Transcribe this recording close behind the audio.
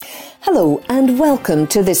Hello and welcome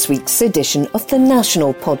to this week's edition of the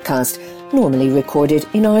National Podcast, normally recorded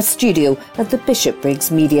in our studio at the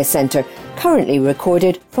Bishopbriggs Media Centre, currently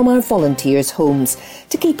recorded from our volunteers' homes.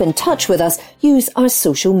 To keep in touch with us, use our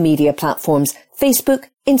social media platforms, Facebook,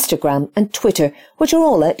 Instagram and Twitter, which are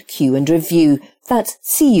all at Q and Review. That's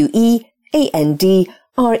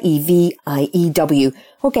CUEANDREVIEW,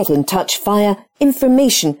 or get in touch via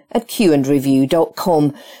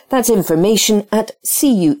information@qandreview.com. That's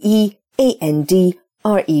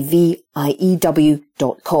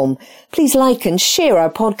information@CUEANDREVIEW.com. Please like and share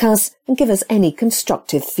our podcasts and give us any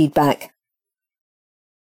constructive feedback.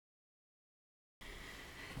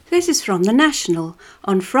 This is from The National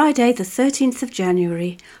on Friday the 13th of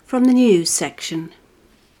January from the news section.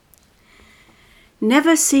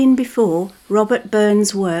 Never seen before, Robert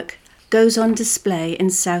Burns' work goes on display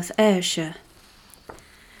in South Ayrshire.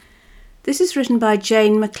 This is written by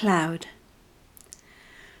Jane MacLeod.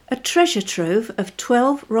 A treasure trove of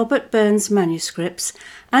 12 Robert Burns manuscripts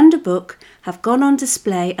and a book have gone on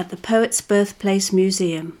display at the Poet's Birthplace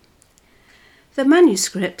Museum. The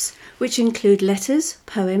manuscripts, which include letters,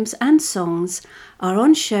 poems and songs, are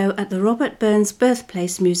on show at the Robert Burns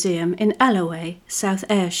Birthplace Museum in Alloway, South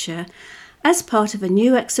Ayrshire, as part of a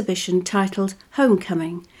new exhibition titled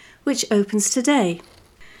Homecoming, which opens today.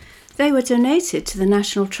 They were donated to the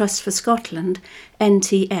National Trust for Scotland,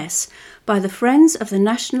 NTS, by the Friends of the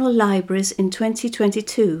National Libraries in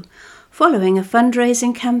 2022, following a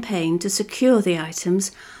fundraising campaign to secure the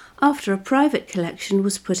items after a private collection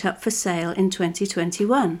was put up for sale in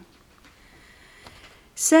 2021.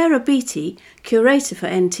 Sarah Beattie, curator for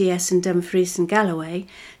NTS in Dumfries and Galloway,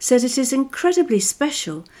 said it is incredibly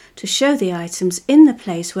special to show the items in the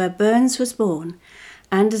place where Burns was born,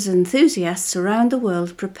 and as enthusiasts around the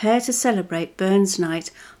world prepare to celebrate Burns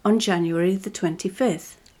Night on January the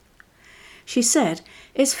 25th. She said,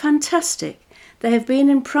 "It's fantastic. They have been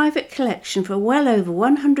in private collection for well over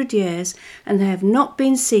 100 years and they have not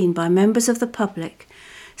been seen by members of the public.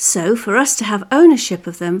 So for us to have ownership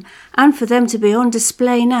of them and for them to be on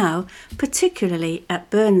display now, particularly at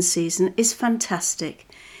Burns season, is fantastic.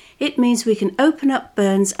 It means we can open up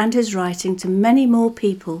Burns and his writing to many more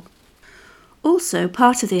people." Also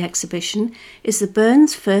part of the exhibition is the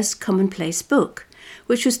Burns First Commonplace book,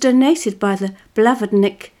 which was donated by the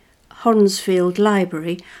Blavardnick Honsfield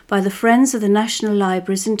Library by the Friends of the National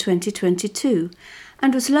Libraries in 2022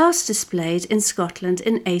 and was last displayed in Scotland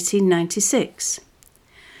in 1896.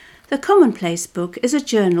 The Commonplace book is a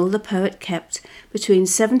journal the poet kept between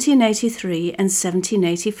 1783 and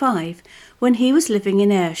 1785 when he was living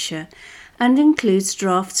in Ayrshire and includes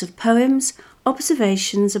drafts of poems,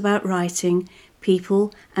 observations about writing,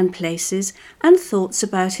 people and places, and thoughts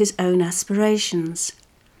about his own aspirations.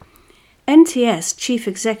 NTS Chief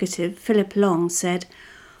Executive Philip Long said,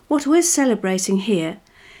 "What we're celebrating here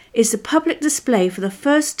is the public display for the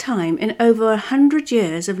first time in over 100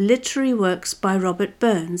 years of literary works by Robert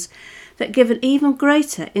Burns that give an even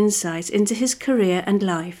greater insight into his career and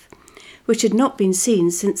life, which had not been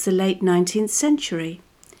seen since the late 19th century.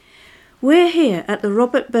 We're here at the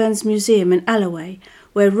Robert Burns Museum in Alloway,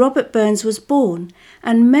 where Robert Burns was born,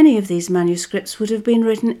 and many of these manuscripts would have been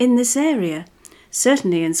written in this area,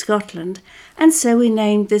 certainly in Scotland, and so we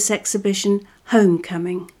named this exhibition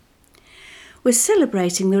Homecoming. We're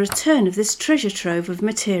celebrating the return of this treasure trove of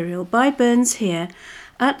material by Burns here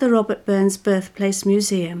at the Robert Burns Birthplace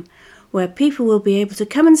Museum, where people will be able to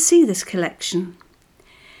come and see this collection."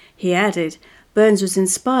 He added, "Burns was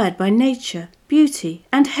inspired by nature, beauty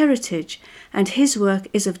and heritage, and his work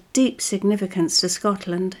is of deep significance to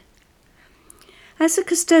Scotland." As the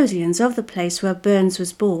custodians of the place where Burns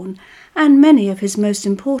was born, and many of his most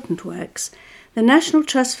important works, the National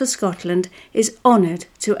Trust for Scotland is honoured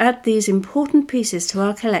to add these important pieces to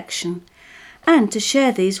our collection, and to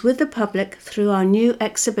share these with the public through our new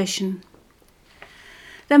exhibition.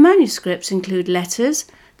 The manuscripts include letters,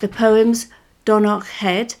 the poems Donogh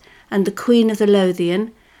Head and the Queen of the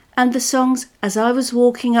Lothian, and the songs As I Was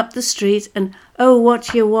Walking Up the Street and Oh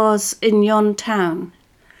What You Was in Yon Town.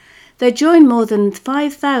 They join more than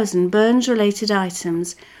 5,000 Burns-related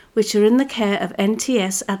items which are in the care of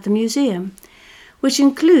NTS at the museum, which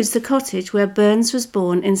includes the cottage where Burns was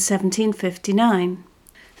born in 1759.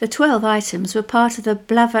 The 12 items were part of the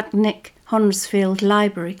Blavardnick Honsfield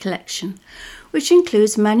Library collection, which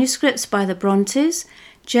includes manuscripts by the Brontes,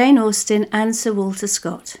 Jane Austen and Sir Walter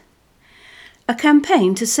Scott. A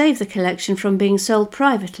campaign to save the collection from being sold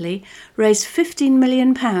privately raised £15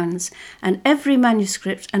 million, and every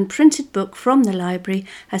manuscript and printed book from the library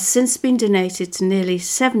has since been donated to nearly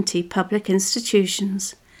 70 public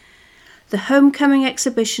institutions. The Homecoming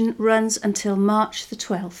exhibition runs until March the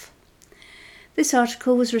 12th. This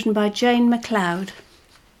article was written by Jane MacLeod.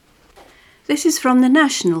 This is from The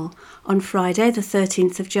National on Friday the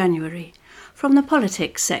 13th of January, from the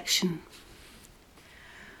Politics section.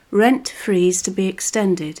 Rent freeze to be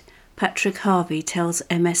extended, Patrick Harvie tells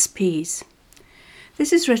MSPs.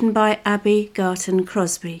 This is written by Abby Garton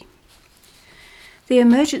Crosby. The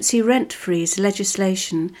emergency rent freeze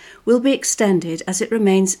legislation will be extended as it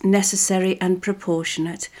remains necessary and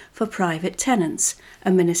proportionate for private tenants, a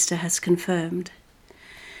minister has confirmed.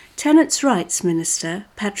 Tenants' Rights Minister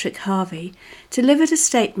Patrick Harvie delivered a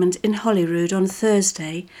statement in Holyrood on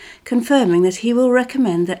Thursday confirming that he will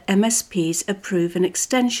recommend that MSPs approve an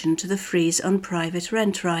extension to the freeze on private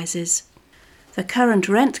rent rises. The current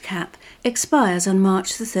rent cap expires on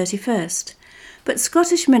March the 31st, but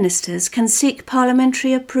Scottish ministers can seek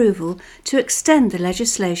parliamentary approval to extend the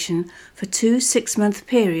legislation for 2 6-month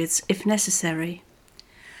periods if necessary.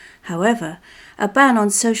 However, a ban on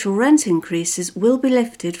social rent increases will be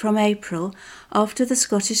lifted from April after the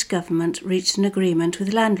Scottish Government reached an agreement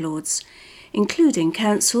with landlords, including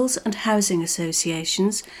councils and housing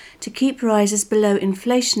associations, to keep rises below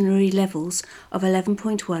inflationary levels of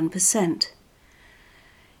 11.1%.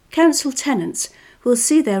 Council tenants will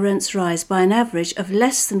see their rents rise by an average of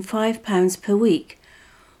less than £5 per week,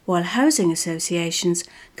 while housing associations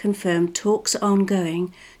confirmed talks are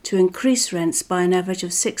ongoing to increase rents by an average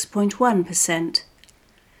of 6.1%.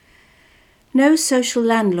 No social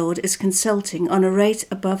landlord is consulting on a rate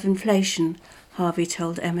above inflation, Harvie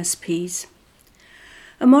told MSPs.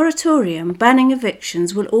 A moratorium banning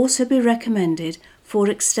evictions will also be recommended for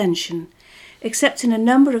extension, except in a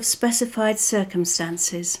number of specified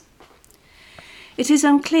circumstances. It is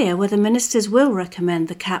unclear whether ministers will recommend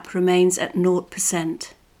the cap remains at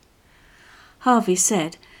 0%. Harvie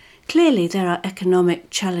said, "Clearly there are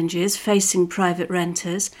economic challenges facing private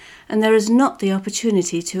renters, and there is not the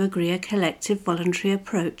opportunity to agree a collective voluntary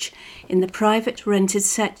approach in the private rented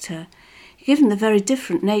sector, given the very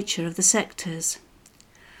different nature of the sectors.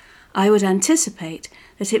 I would anticipate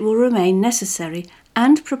that it will remain necessary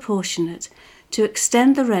and proportionate to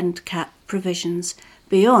extend the rent cap provisions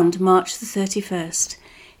beyond March the 31st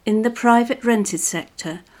in the private rented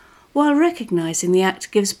sector, while recognising the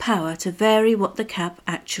Act gives power to vary what the cap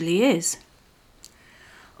actually is."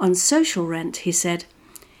 On social rent, he said,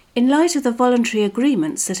 "In light of the voluntary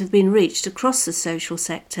agreements that have been reached across the social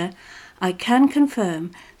sector, I can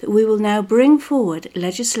confirm that we will now bring forward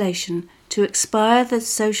legislation to expire the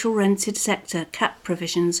social rented sector cap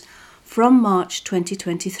provisions from March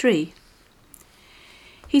 2023.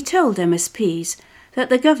 He told MSPs that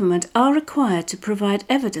the government are required to provide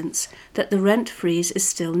evidence that the rent freeze is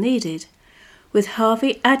still needed, with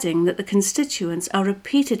Harvie adding that the constituents are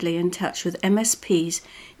repeatedly in touch with MSPs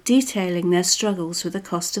detailing their struggles with the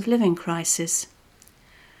cost of living crisis.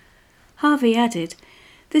 Harvie added,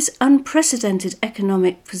 "This unprecedented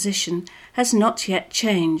economic position has not yet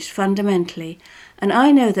changed fundamentally, and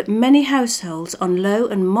I know that many households on low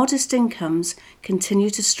and modest incomes continue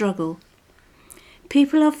to struggle.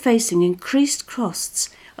 People are facing increased costs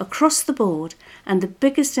across the board, and the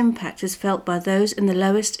biggest impact is felt by those in the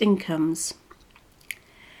lowest incomes."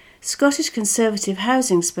 Scottish Conservative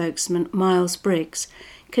housing spokesman Miles Briggs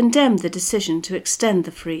condemned the decision to extend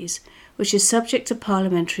the freeze, which is subject to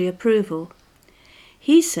parliamentary approval.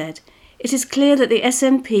 He said, "It is clear that the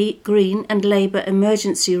SNP, Green and Labour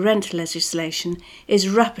emergency rent legislation is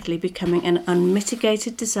rapidly becoming an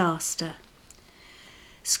unmitigated disaster."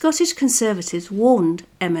 Scottish Conservatives warned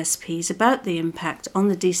MSPs about the impact on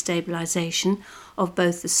the destabilisation of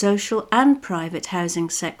both the social and private housing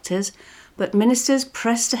sectors, but ministers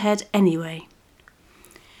pressed ahead anyway.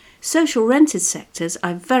 "Social rented sectors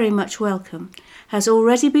I very much welcome, has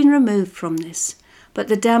already been removed from this, but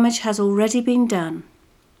the damage has already been done."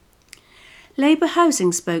 Labour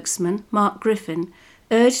housing spokesman Mark Griffin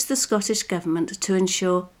urged the Scottish Government to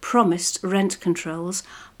ensure promised rent controls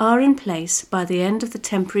are in place by the end of the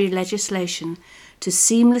temporary legislation to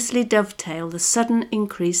seamlessly dovetail the sudden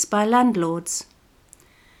increase by landlords.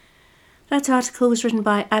 That article was written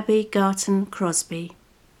by Abby Garton Crosby.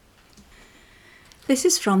 This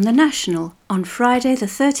is from The National on Friday the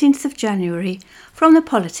 13th of January from the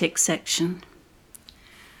Politics section.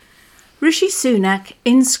 Rishi Sunak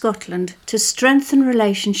in Scotland to strengthen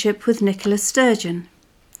relationship with Nicola Sturgeon.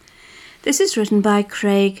 This is written by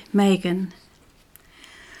Craig Megan.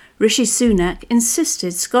 Rishi Sunak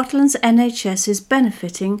insisted Scotland's NHS is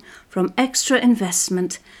benefiting from extra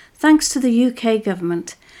investment thanks to the UK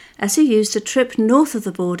government, as he used a trip north of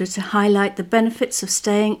the border to highlight the benefits of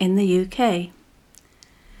staying in the UK.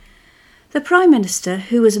 The Prime Minister,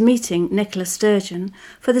 who was meeting Nicola Sturgeon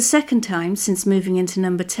for the second time since moving into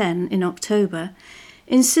Number 10 in October,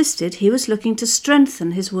 insisted he was looking to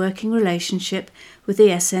strengthen his working relationship with the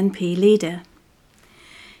SNP leader.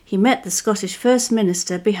 He met the Scottish First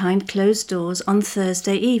Minister behind closed doors on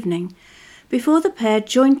Thursday evening, before the pair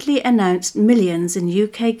jointly announced millions in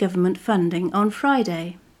UK government funding on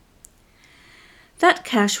Friday. That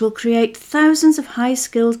cash will create thousands of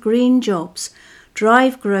high-skilled green jobs,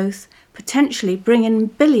 drive growth, potentially bring in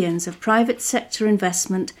billions of private sector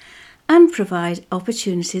investment and provide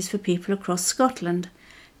opportunities for people across Scotland,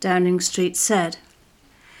 Downing Street said.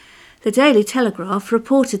 The Daily Telegraph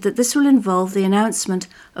reported that this will involve the announcement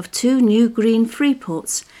of 2 new green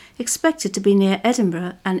freeports expected to be near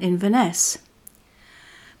Edinburgh and Inverness.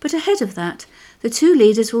 But ahead of that, the 2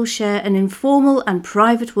 leaders will share an informal and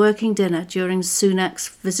private working dinner during Sunak's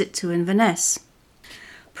visit to Inverness.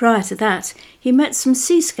 Prior to that, he met some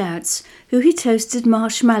Sea Scouts who he toasted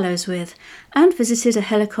marshmallows with and visited a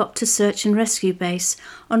helicopter search and rescue base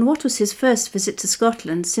on what was his first visit to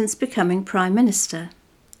Scotland since becoming Prime Minister.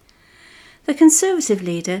 The Conservative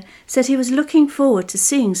leader said he was looking forward to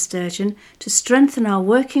seeing Sturgeon to strengthen our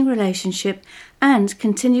working relationship and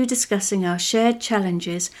continue discussing our shared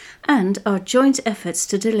challenges and our joint efforts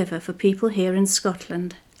to deliver for people here in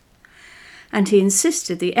Scotland. And he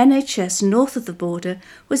insisted the NHS north of the border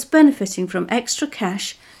was benefiting from extra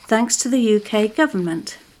cash thanks to the UK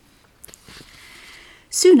government.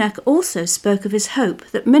 Sunak also spoke of his hope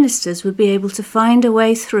that ministers would be able to find a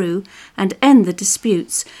way through and end the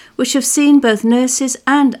disputes which have seen both nurses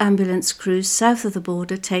and ambulance crews south of the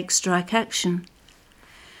border take strike action.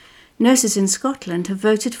 Nurses in Scotland have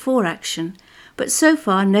voted for action, but so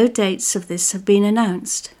far no dates of this have been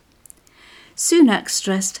announced. Sunak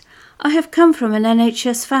stressed, "I have come from an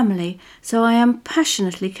NHS family, so I am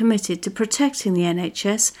passionately committed to protecting the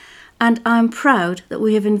NHS, and I am proud that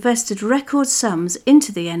we have invested record sums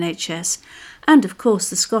into the NHS, and of course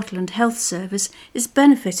the Scotland Health Service is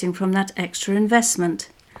benefiting from that extra investment.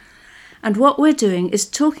 And what we're doing is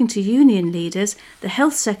talking to union leaders. The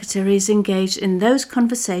Health Secretary is engaged in those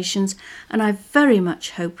conversations, and I very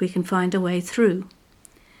much hope we can find a way through."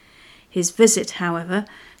 His visit, however,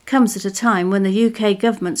 comes at a time when the UK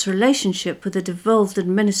government's relationship with the devolved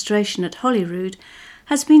administration at Holyrood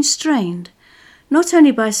has been strained, not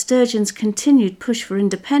only by Sturgeon's continued push for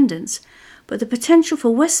independence, but the potential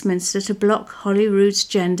for Westminster to block Holyrood's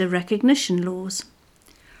gender recognition laws.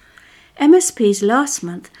 MSPs last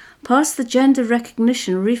month passed the Gender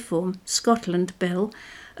Recognition Reform Scotland Bill,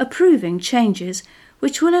 approving changes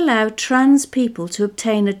which will allow trans people to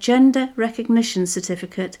obtain a gender recognition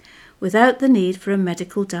certificate without the need for a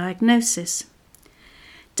medical diagnosis.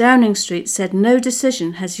 Downing Street said no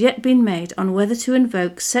decision has yet been made on whether to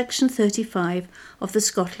invoke Section 35 of the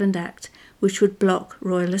Scotland Act, which would block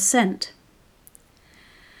royal assent.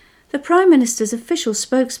 The Prime Minister's official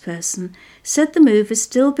spokesperson said the move is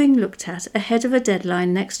still being looked at ahead of a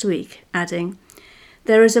deadline next week, adding,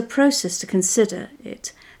 "There is a process to consider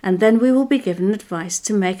it, and then we will be given advice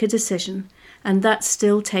to make a decision, and that's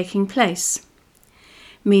still taking place."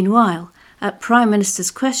 Meanwhile, at Prime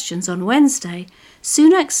Minister's questions on Wednesday,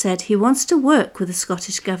 Sunak said he wants to work with the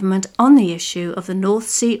Scottish Government on the issue of the North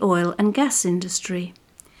Sea oil and gas industry.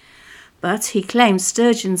 But he claims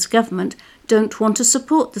Sturgeon's government don't want to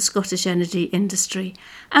support the Scottish energy industry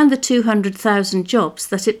and the 200,000 jobs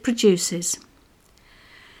that it produces.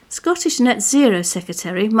 Scottish Net Zero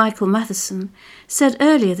Secretary Michael Matheson said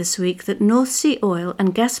earlier this week that North Sea oil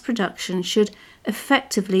and gas production should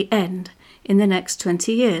effectively end in the next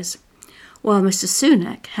 20 years, while Mr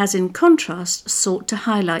Sunak has in contrast sought to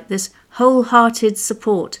highlight this wholehearted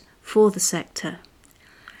support for the sector.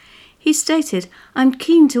 He stated, "I'm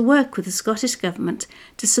keen to work with the Scottish Government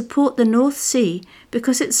to support the North Sea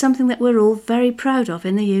because it's something that we're all very proud of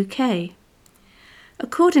in the UK."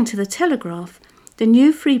 According to the Telegraph, the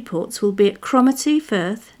new freeports will be at Cromarty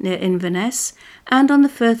Firth near Inverness and on the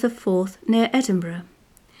Firth of Forth near Edinburgh.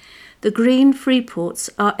 The green freeports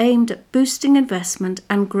are aimed at boosting investment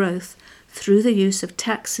and growth through the use of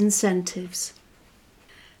tax incentives.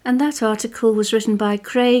 And that article was written by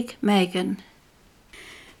Craig Megan.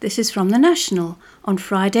 This is from The National on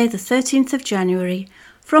Friday the 13th of January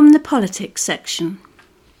from the Politics section.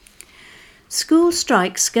 School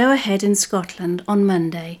strikes go ahead in Scotland on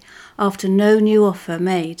Monday after no new offer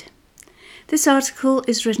made. This article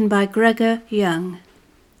is written by Gregor Young.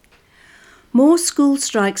 More school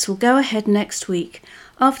strikes will go ahead next week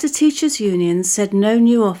after teachers' unions said no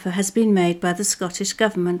new offer has been made by the Scottish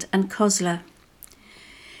Government and COSLA.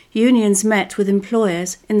 Unions met with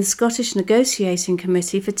employers in the Scottish Negotiating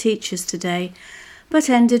Committee for Teachers today, but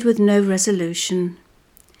ended with no resolution.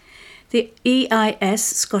 The EIS,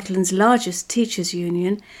 Scotland's largest teachers'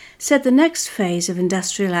 union, said the next phase of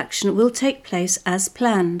industrial action will take place as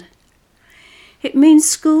planned. It means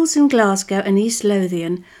schools in Glasgow and East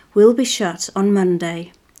Lothian will be shut on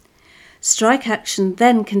Monday. Strike action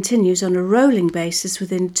then continues on a rolling basis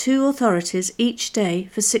within 2 authorities each day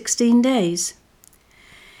for 16 days.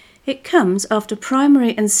 It comes after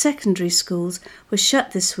primary and secondary schools were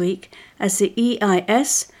shut this week as the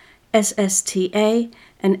EIS, SSTA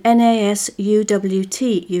and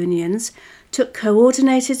NASUWT unions took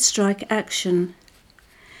coordinated strike action.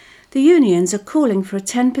 The unions are calling for a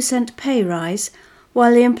 10% pay rise,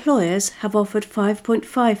 while the employers have offered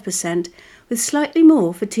 5.5%, with slightly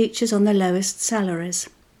more for teachers on the lowest salaries.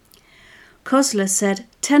 COSLA said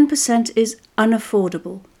 10% is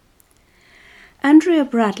unaffordable. Andrea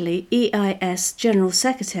Bradley, EIS General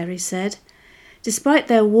Secretary, said, "Despite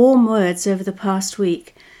their warm words over the past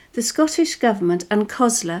week, the Scottish Government and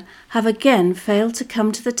COSLA have again failed to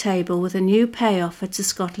come to the table with a new pay offer to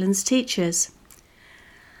Scotland's teachers.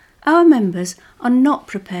 Our members are not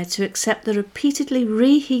prepared to accept the repeatedly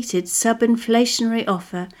reheated sub-inflationary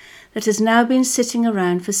offer that has now been sitting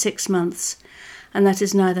around for 6 months, and that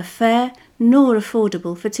is neither fair nor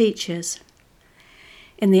affordable for teachers.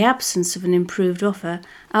 In the absence of an improved offer,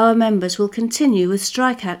 our members will continue with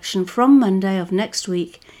strike action from Monday of next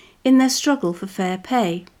week in their struggle for fair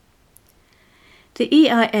pay." The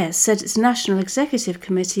EIS said its National Executive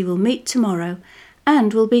Committee will meet tomorrow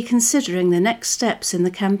and will be considering the next steps in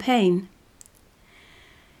the campaign.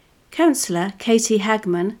 Councillor Katie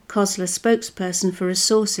Hagman, COSLA spokesperson for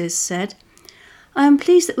Resources, said, "I am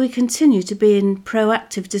pleased that we continue to be in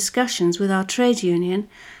proactive discussions with our trade union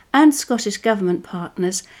and Scottish Government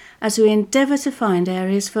partners as we endeavour to find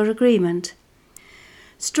areas for agreement.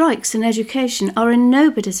 Strikes in education are in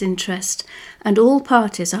nobody's interest, and all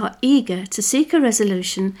parties are eager to seek a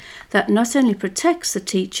resolution that not only protects the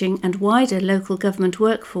teaching and wider local government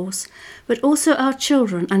workforce, but also our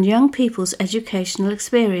children and young people's educational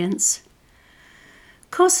experience."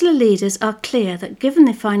 COSLA leaders are clear that given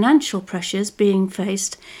the financial pressures being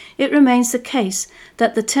faced, it remains the case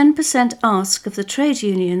that the 10% ask of the trade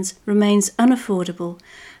unions remains unaffordable,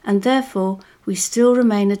 and therefore we still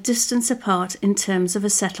remain a distance apart in terms of a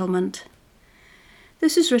settlement.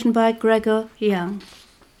 This is written by Gregor Young.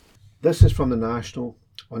 This is from The National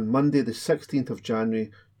on Monday the 16th of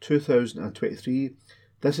January 2023.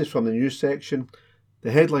 This is from the news section.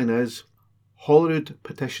 The headline is Holyrood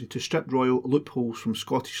petition to strip royal loopholes from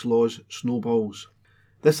Scottish laws snowballs.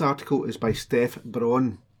 This article is by Steph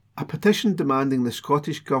Braun. A petition demanding the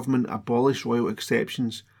Scottish Government abolish royal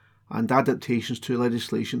exceptions and adaptations to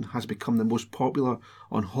legislation has become the most popular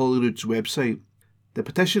on Holyrood's website. The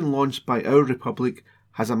petition, launched by Our Republic,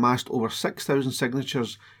 has amassed over 6,000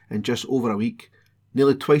 signatures in just over a week,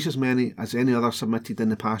 nearly twice as many as any other submitted in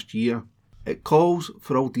the past year. It calls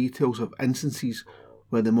for all details of instances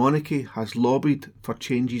where the monarchy has lobbied for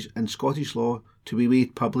changes in Scottish law to be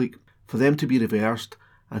made public, for them to be reversed,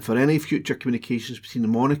 and for any future communications between the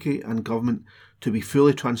monarchy and government to be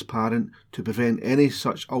fully transparent to prevent any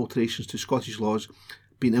such alterations to Scottish laws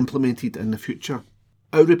being implemented in the future.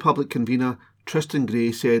 Our Republic convener Tristan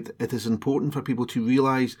Gray said it is important for people to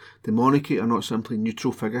realise the monarchy are not simply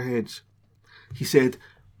neutral figureheads. He said,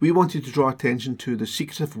 "We wanted to draw attention to the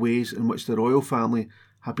secretive ways in which the royal family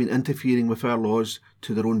have been interfering with our laws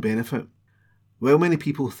to their own benefit. While many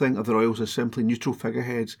people think of the royals as simply neutral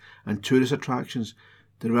figureheads and tourist attractions,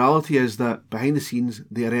 the reality is that behind the scenes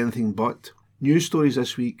they are anything but." News stories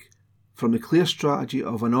this week, from the clear strategy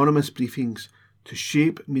of anonymous briefings to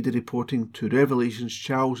shape media reporting to revelations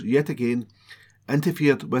Charles yet again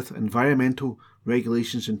interfered with environmental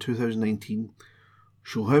regulations in 2019,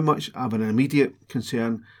 show how much of an immediate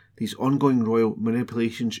concern these ongoing royal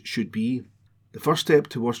manipulations should be. The first step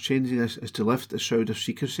towards changing this is to lift the shroud of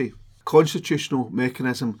secrecy. A constitutional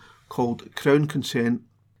mechanism called Crown Consent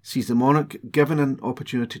sees the monarch given an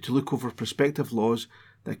opportunity to look over prospective laws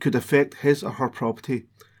that could affect his or her property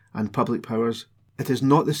and public powers. It is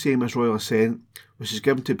not the same as royal assent, which is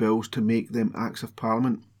given to bills to make them acts of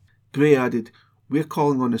parliament. Gray added, "We are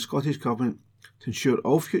calling on the Scottish Government to ensure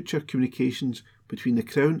all future communications between the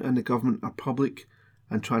Crown and the Government are public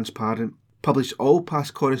and transparent, publish all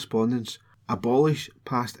past correspondence, abolish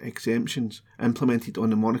past exemptions implemented on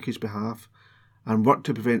the monarchy's behalf, and work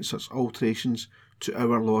to prevent such alterations to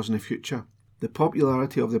our laws in the future." The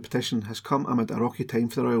popularity of the petition has come amid a rocky time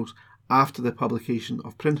for the royals after the publication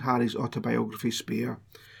of Prince Harry's autobiography Spare,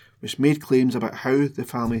 which made claims about how the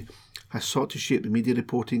family has sought to shape the media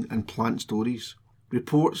reporting and plant stories.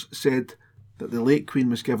 Reports said that the late Queen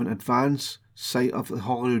was given advance sight of the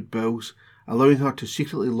Holyrood bills, allowing her to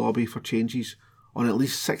secretly lobby for changes on at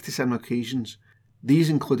least 67 occasions.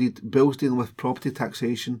 These included bills dealing with property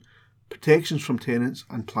taxation, protections from tenants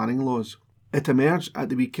and planning laws. It emerged at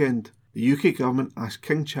the weekend the UK government asked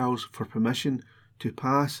King Charles for permission to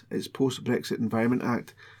pass its post-Brexit Environment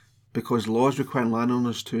Act because laws requiring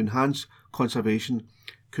landowners to enhance conservation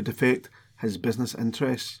could affect his business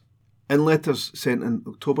interests. In letters sent in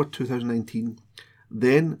October 2019,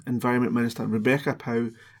 then Environment Minister Rebecca Pow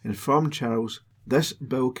informed Charles this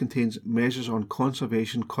bill contains measures on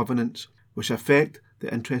conservation covenants which affect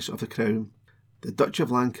the interests of the Crown, the Duchy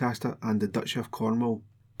of Lancaster and the Duchy of Cornwall.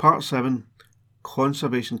 Part 7,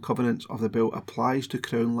 Conservation Covenants of the bill applies to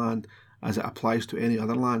Crown land as it applies to any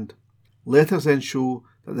other land. Letters then show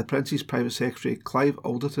that the Prince's Private Secretary Clive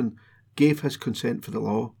Alderton gave his consent for the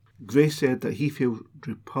law. Gray said that he feels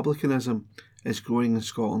republicanism is growing in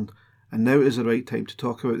Scotland and now is the right time to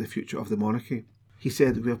talk about the future of the monarchy. He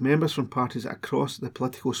said, "We have members from parties across the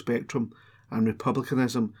political spectrum and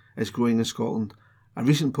republicanism is growing in Scotland. A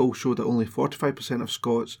recent poll showed that only 45% of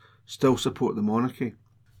Scots still support the monarchy.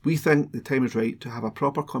 We think the time is right to have a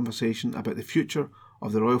proper conversation about the future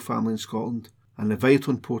of the royal family in Scotland and the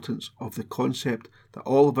vital importance of the concept that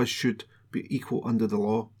all of us should be equal under the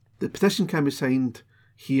law." The petition can be signed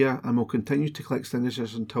here and will continue to collect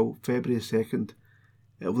signatures until February 2nd.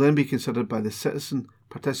 It will then be considered by the Citizen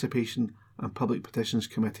Participation and Public Petitions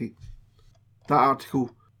Committee. That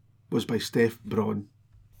article was by Steph Braun.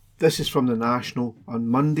 This is from The National on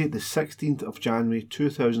Monday the 16th of January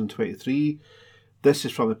 2023. This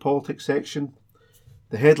is from the politics section.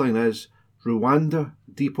 The headline is Rwanda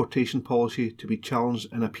deportation policy to be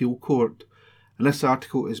challenged in appeal court, and this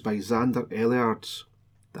article is by Xander Elliards.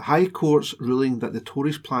 The High Court's ruling that the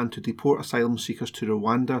Tories' plan to deport asylum seekers to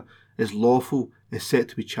Rwanda is lawful is set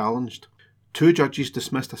to be challenged. Two judges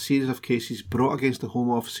dismissed a series of cases brought against the Home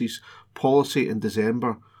Office's policy in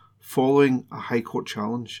December following a High Court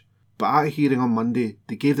challenge, but at a hearing on Monday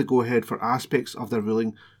they gave the go-ahead for aspects of their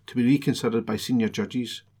ruling to be reconsidered by senior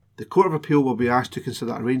judges. The Court of Appeal will be asked to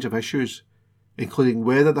consider a range of issues, including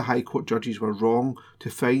whether the High Court judges were wrong to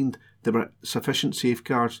find there were sufficient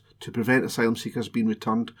safeguards to prevent asylum seekers being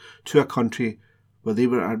returned to a country where they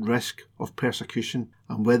were at risk of persecution,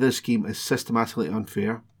 and whether the scheme is systematically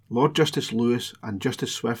unfair. Lord Justice Lewis and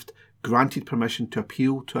Justice Swift granted permission to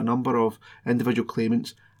appeal to a number of individual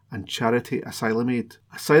claimants and Charity Asylum Aid.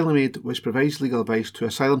 Asylum Aid, which provides legal advice to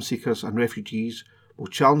asylum seekers and refugees, will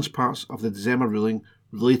challenge parts of the December ruling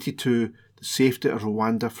related to the safety of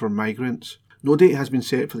Rwanda for migrants. No date has been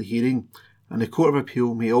set for the hearing, and the Court of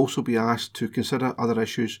Appeal may also be asked to consider other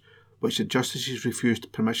issues which the justices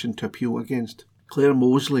refused permission to appeal against. Claire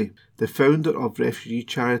Mosley, the founder of refugee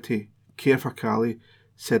charity Care for Calais,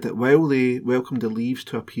 said that while they welcomed the leaves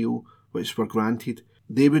to appeal which were granted,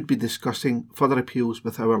 they would be discussing further appeals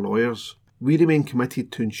with our lawyers. We remain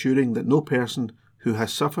committed to ensuring that no person who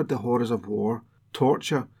has suffered the horrors of war,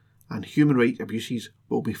 torture and human rights abuses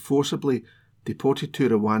will be forcibly deported to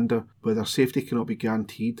Rwanda where their safety cannot be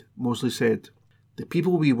guaranteed, Mosley said. The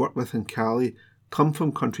people we work with in Calais come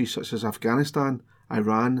from countries such as Afghanistan,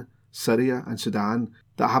 Iran, Syria and Sudan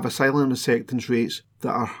that have asylum acceptance rates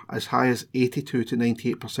that are as high as 82 to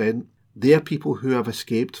 98%. They are people who have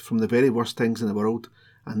escaped from the very worst things in the world,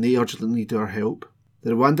 and they urgently need our help.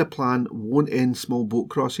 The Rwanda plan won't end small boat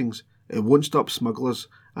crossings, it won't stop smugglers,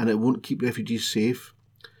 and it won't keep refugees safe.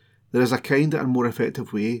 There is a kinder and more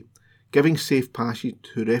effective way, giving safe passage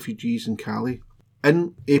to refugees in Calais.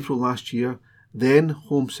 In April last year, then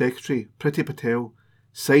Home Secretary Priti Patel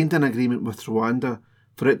signed an agreement with Rwanda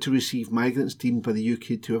for it to receive migrants deemed by the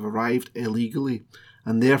UK to have arrived illegally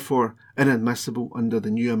and therefore inadmissible under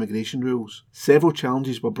the new immigration rules. Several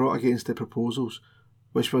challenges were brought against the proposals,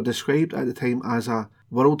 which were described at the time as a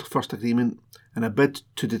world-first agreement and a bid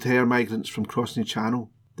to deter migrants from crossing the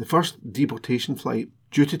Channel. The first deportation flight,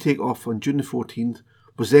 due to take off on June the 14th,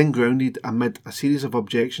 was then grounded amid a series of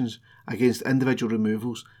objections against individual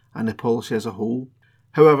removals and the policy as a whole.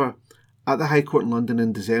 However, at the High Court in London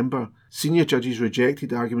in December, senior judges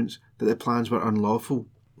rejected arguments that the plans were unlawful.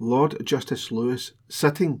 Lord Justice Lewis,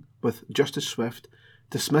 sitting with Justice Swift,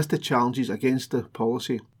 dismissed the challenges against the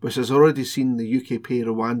policy, which has already seen the UK pay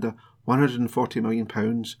Rwanda £140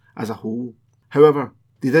 million as a whole. However,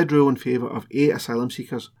 they did rule in favour of 8 asylum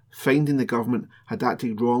seekers, finding the government had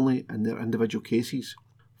acted wrongly in their individual cases.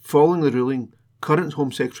 Following the ruling, current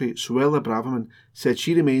Home Secretary Suella Braverman said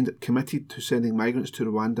she remained committed to sending migrants to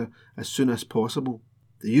Rwanda as soon as possible.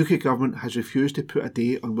 The UK government has refused to put a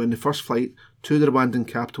date on when the first flight to the Rwandan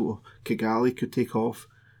capital, Kigali, could take off,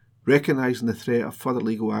 recognising the threat of further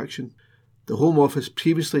legal action. The Home Office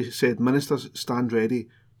previously said ministers stand ready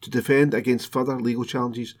to defend against further legal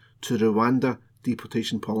challenges to Rwanda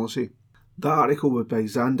deportation policy. That article was by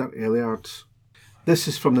Xander Elliards. This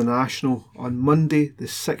is from The National on Monday the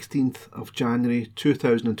 16th of January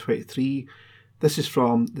 2023. This is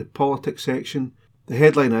from the politics section. The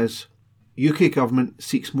headline is, UK government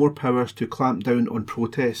seeks more powers to clamp down on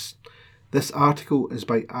protests. This article is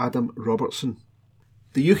by Adam Robertson.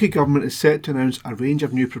 The UK government is set to announce a range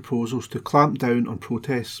of new proposals to clamp down on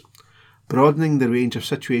protests, broadening the range of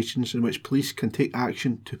situations in which police can take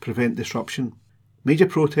action to prevent disruption. Major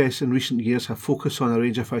protests in recent years have focused on a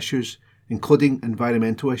range of issues, including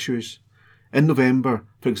environmental issues. In November,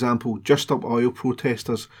 for example, Just Stop Oil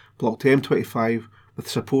protesters blocked M25 with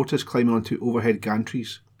supporters climbing onto overhead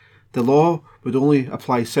gantries. The law would only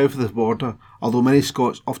apply south of the border, although many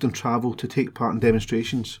Scots often travel to take part in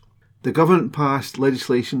demonstrations. The government passed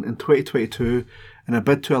legislation in 2022 in a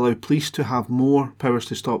bid to allow police to have more powers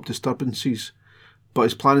to stop disturbances, but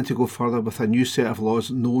is planning to go further with a new set of laws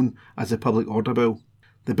known as the Public Order Bill.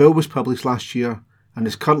 The bill was published last year and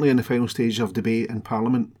is currently in the final stage of debate in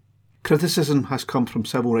Parliament. Criticism has come from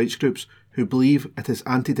civil rights groups who believe it is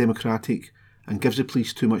anti-democratic and gives the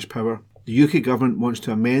police too much power. The UK government wants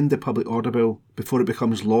to amend the Public Order Bill before it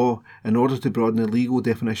becomes law in order to broaden the legal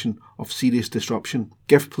definition of serious disruption,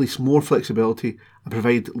 give police more flexibility and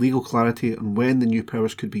provide legal clarity on when the new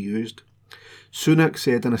powers could be used. Sunak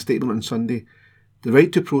said in a statement on Sunday, "The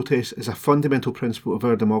right to protest is a fundamental principle of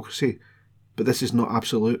our democracy, but this is not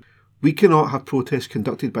absolute. We cannot have protests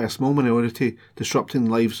conducted by a small minority disrupting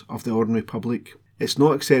the lives of the ordinary public. It's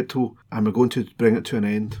not acceptable and we're going to bring it to an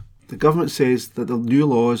end." The government says that the new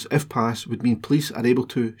laws, if passed, would mean police are able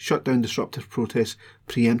to shut down disruptive protests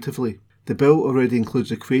preemptively. The bill already includes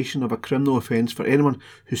the creation of a criminal offence for anyone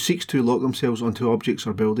who seeks to lock themselves onto objects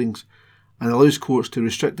or buildings, and allows courts to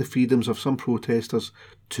restrict the freedoms of some protesters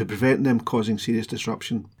to prevent them causing serious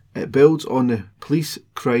disruption. It builds on the Police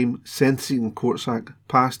Crime Sentencing and Courts Act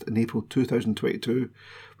passed in April 2022,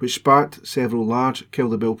 which sparked several large Kill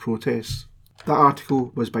the Bill protests. That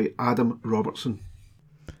article was by Adam Robertson.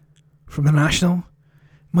 From The National,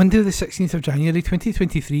 Monday the 16th of January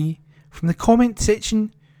 2023, from the comment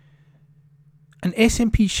section, an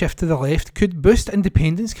SNP shift to the left could boost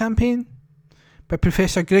independence campaign, by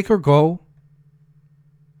Professor Gregor Gall.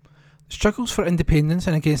 The struggles for independence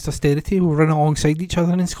and against austerity will run alongside each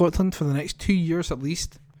other in Scotland for the next 2 years at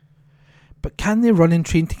least. But can they run and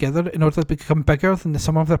train together in order to become bigger than the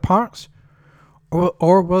sum of their parts?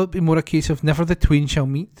 Or will it be more a case of never the twain shall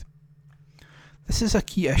meet? This is a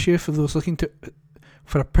key issue for those looking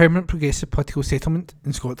for a permanent progressive political settlement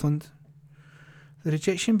in Scotland. The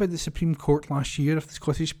rejection by the Supreme Court last year of the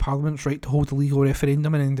Scottish Parliament's right to hold a legal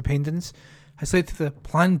referendum on independence has led to the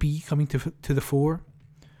Plan B coming to the fore.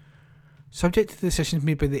 Subject to the decisions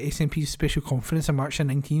made by the SNP's special conference on March the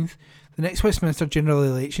 19th, the next Westminster general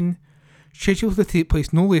election, scheduled to take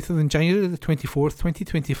place no later than January the 24th,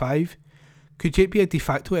 2025, could yet be a de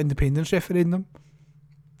facto independence referendum.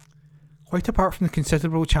 Quite apart from the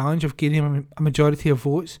considerable challenge of gaining a majority of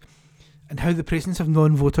votes and how the presence of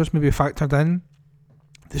non-voters may be factored in,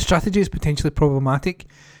 the strategy is potentially problematic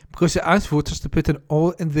because it asks voters to put in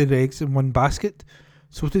all their eggs in one basket,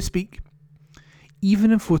 so to speak.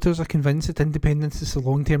 Even if voters are convinced that independence is the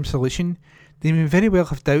long-term solution, they may very well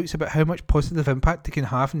have doubts about how much positive impact it can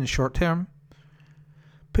have in the short term.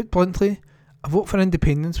 Put bluntly, a vote for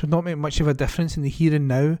independence would not make much of a difference in the here and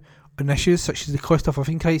now on issues such as the cost of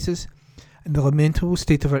living crisis and the lamentable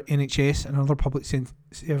state of our NHS and other public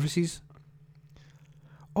services.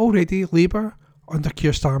 Already, Labour, under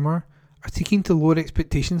Keir Starmer, are seeking to lower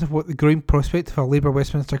expectations of what the growing prospect of a Labour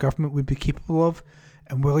Westminster government would be capable of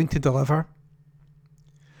and willing to deliver.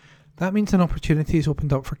 That means an opportunity is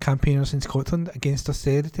opened up for campaigners in Scotland against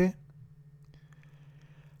austerity.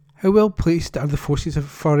 How well placed are the forces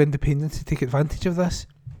for independence to take advantage of this?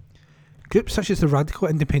 Groups such as the Radical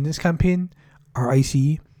Independence Campaign,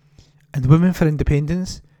 RIC, and Women for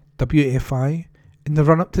Independence, WFI, in the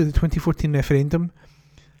run-up to the 2014 referendum,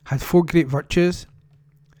 had 4 great virtues.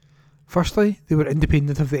 Firstly, they were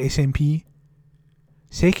independent of the SNP.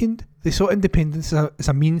 Second, they saw independence as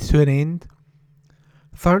a means to an end.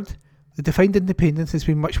 Third, they defined independence as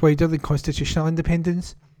being much wider than constitutional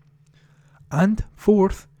independence. And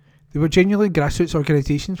fourth, they were genuinely grassroots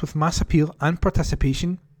organisations with mass appeal and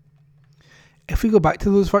participation. If we go back to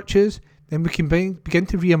those virtues, then we can begin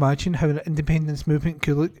to reimagine how an independence movement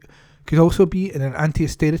could also be in an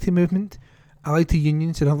anti-austerity movement, allied to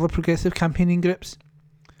unions and other progressive campaigning groups.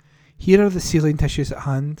 Here are the salient issues at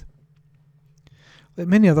hand. Like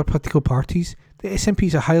many other political parties, the SNP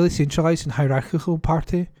is a highly centralised and hierarchical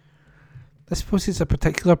party. This poses a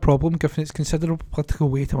particular problem given its considerable political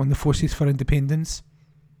weight among the forces for independence.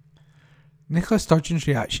 Nicola Sturgeon's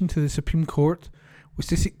reaction to the Supreme Court was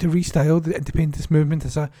to seek to restyle the independence movement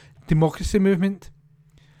as a democracy movement.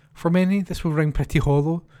 For many, this will ring pretty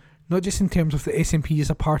hollow, not just in terms of the SNP as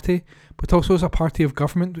a party, but also as a party of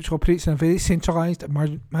government which operates in a very centralised and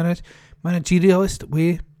managerialist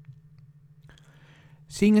way.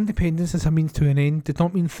 Seeing independence as a means to an end did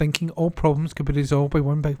not mean thinking all problems could be resolved by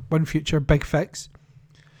one future big fix.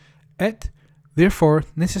 It, therefore,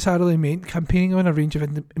 necessarily meant campaigning on a range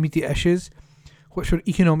of immediate issues, which were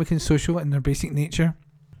economic and social in their basic nature.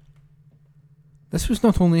 This was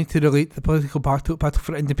not only to relate the political battle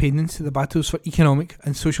for independence to the battles for economic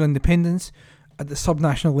and social independence at the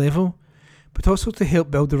subnational level, but also to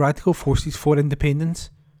help build the radical forces for independence.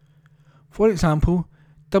 For example,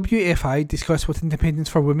 WFI discussed what independence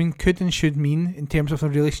for women could and should mean in terms of their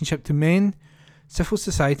relationship to men, civil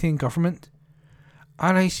society and government.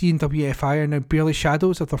 RIC and WFI are now barely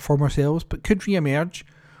shadows of their former selves, but could re-emerge,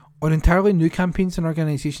 or entirely new campaigns and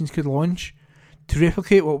organisations could launch to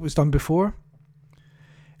replicate what was done before.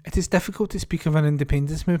 It is difficult to speak of an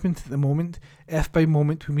independence movement at the moment if by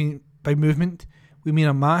movement we mean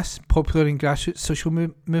a mass, popular and grassroots social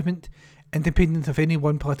movement independent of any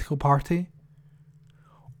one political party.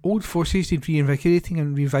 Old forces need reinvigorating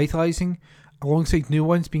and revitalising alongside new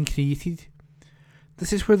ones being created.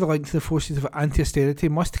 This is where the link to the forces of anti-austerity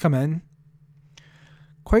must come in.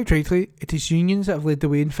 Quite rightly, it is unions that have led the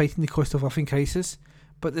way in fighting the cost of living crisis,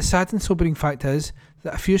 but the sad and sobering fact is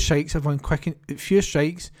that a few strikes have won quick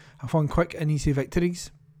and easy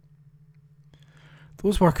victories.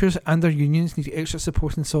 Those workers and their unions need extra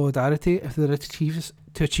support and solidarity if they are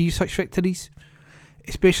to achieve such victories,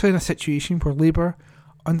 especially in a situation where Labour,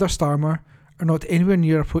 under Starmer, are not anywhere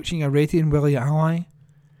near approaching a ready and willing ally.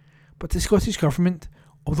 But the Scottish Government,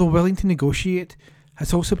 although willing to negotiate,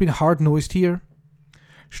 has also been hard-nosed here.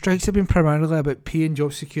 Strikes have been primarily about pay and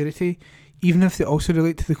job security, even if they also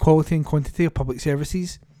relate to the quality and quantity of public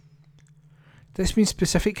services. This means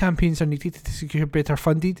specific campaigns are needed to secure better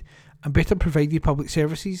funded and better provided public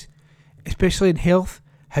services, especially in health,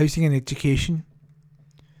 housing and education.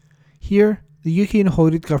 Here, the UK and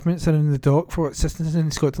Holyrood governments are in the dock for what citizens in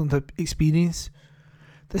Scotland have experienced.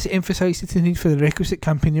 This emphasises the need for the requisite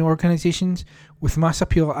campaigning organisations with mass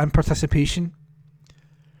appeal and participation.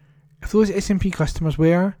 If those SNP customers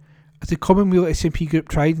were, as the Commonweal SNP group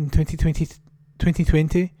tried in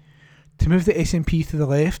 2020, to move the SNP to the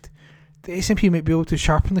left, the SNP might be able to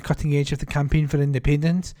sharpen the cutting edge of the campaign for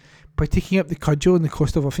independence by taking up the cudgel on the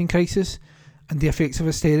cost of living crisis and the effects of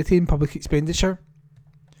austerity in public expenditure.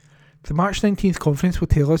 The March 19th conference will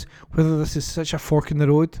tell us whether this is such a fork in the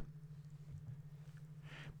road.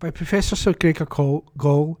 By Professor Sir Gregor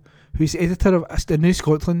Gall, who is editor of The New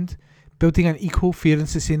Scotland, Building an Equal, Fair and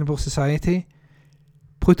Sustainable Society,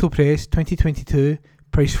 Pluto Press, 2022,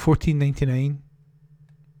 price $14.99.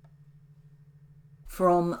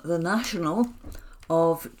 From The National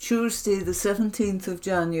of Tuesday the 17th of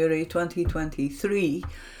January 2023,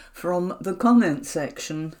 from the comment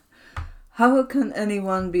section. How can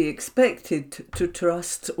anyone be expected to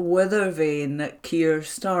trust weather-vane Keir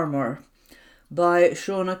Starmer? By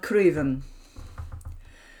Shona Craven.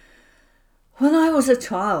 When I was a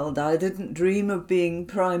child, I didn't dream of being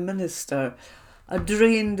Prime Minister. A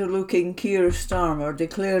drained-looking Keir Starmer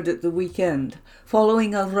declared at the weekend,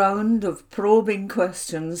 following a round of probing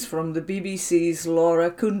questions from the BBC's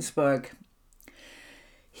Laura Kuenssberg.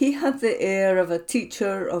 He had the air of a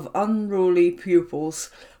teacher of unruly pupils,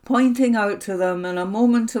 pointing out to them in a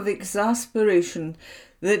moment of exasperation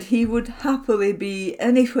that he would happily be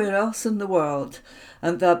anywhere else in the world,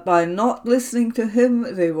 and that by not listening to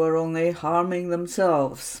him they were only harming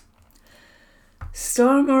themselves.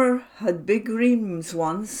 Starmer had big dreams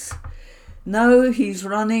once. Now he's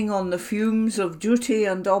running on the fumes of duty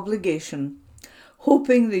and obligation,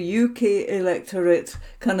 hoping the UK electorate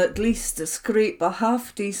can at least scrape a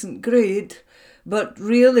half-decent grade, but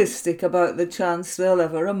realistic about the chance they'll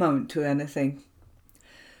ever amount to anything.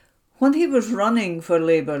 When he was running for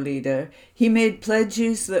Labour leader, he made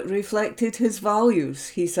pledges that reflected his values,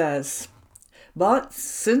 he says. But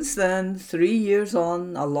since then, 3 years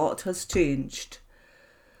on, a lot has changed.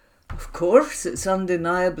 Of course, it's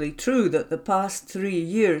undeniably true that the past 3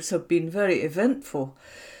 years have been very eventful,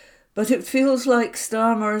 but it feels like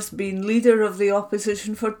Starmer's been leader of the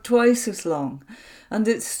opposition for twice as long, and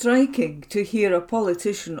it's striking to hear a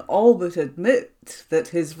politician all but admit that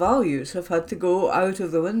his values have had to go out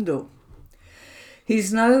of the window.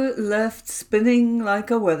 He's now left spinning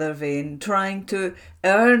like a weather vane, trying to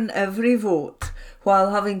earn every vote,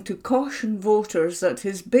 while having to caution voters that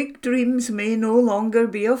his big dreams may no longer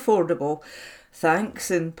be affordable, thanks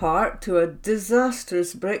in part to a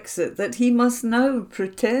disastrous Brexit that he must now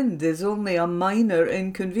pretend is only a minor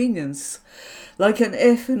inconvenience, like an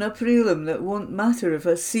F in a prelim that won't matter if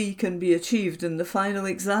a C can be achieved in the final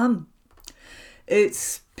exam.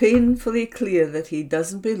 It's painfully clear that he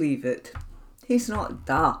doesn't believe it. He's not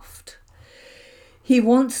daft. He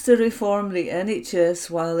wants to reform the NHS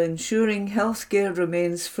while ensuring healthcare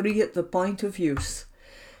remains free at the point of use.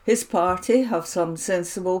 His party have some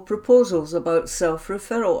sensible proposals about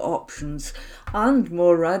self-referral options and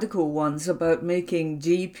more radical ones about making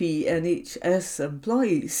GP NHS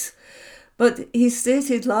employees. But he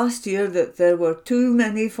stated last year that there were too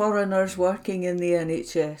many foreigners working in the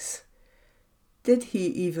NHS. Did he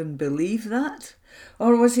even believe that?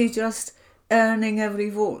 Or was he just earning every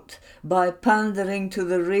vote by pandering to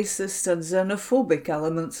the racist and xenophobic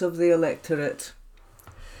elements of the electorate?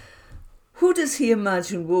 Who does he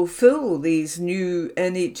imagine will fill these new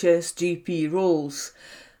NHS GP roles,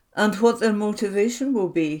 and what their motivation will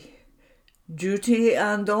be? Duty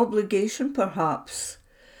and obligation, perhaps?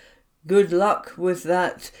 Good luck with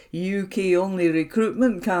that UK-only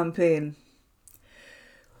recruitment campaign.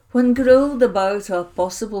 When grilled about a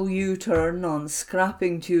possible U-turn on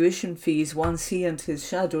scrapping tuition fees once he and his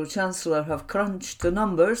shadow chancellor have crunched the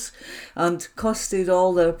numbers and costed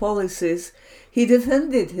all their policies, he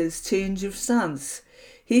defended his change of stance.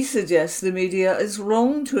 He suggests the media is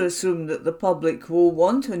wrong to assume that the public will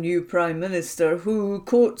want a new Prime Minister who,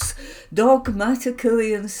 quotes,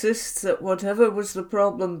 dogmatically insists that whatever was the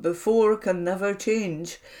problem before can never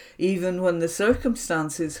change, even when the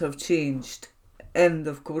circumstances have changed. End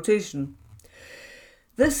of quotation.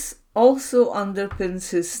 This also underpins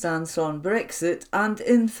his stance on Brexit, and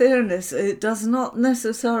in fairness, it does not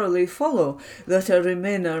necessarily follow that a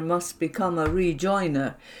Remainer must become a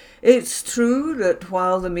rejoiner. It's true that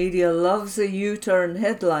while the media loves a U-turn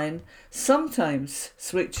headline, sometimes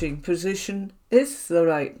switching position is the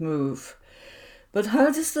right move. But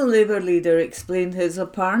how does the Labour leader explain his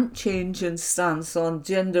apparent change in stance on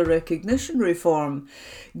gender recognition reform,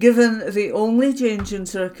 given the only change in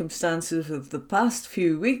circumstances of the past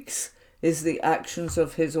few weeks is the actions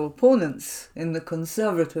of his opponents in the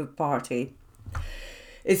Conservative Party?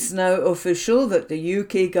 It's now official that the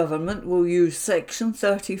UK government will use Section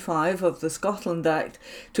 35 of the Scotland Act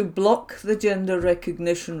to block the Gender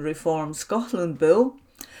Recognition Reform Scotland Bill,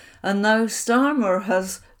 and now Starmer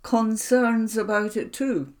has concerns about it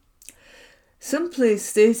too. Simply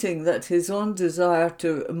stating that his own desire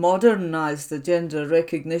to modernise the Gender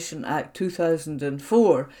Recognition Act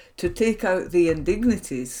 2004 to take out the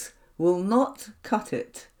indignities will not cut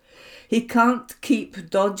it. He can't keep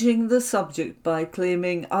dodging the subject by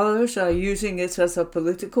claiming others are using it as a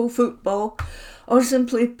political football, or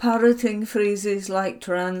simply parroting phrases like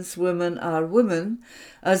trans women are women,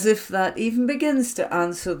 as if that even begins to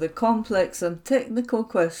answer the complex and technical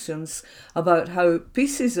questions about how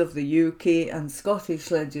pieces of the UK and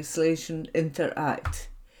Scottish legislation interact.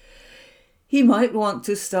 He might want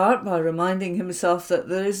to start by reminding himself that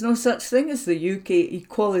there is no such thing as the UK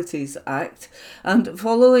Equalities Act, and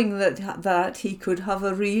following that he could have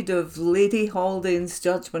a read of Lady Haldane's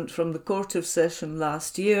judgment from the Court of Session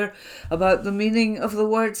last year about the meaning of the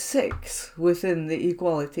word sex within the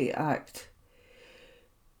Equality Act.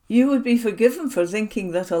 You would be forgiven for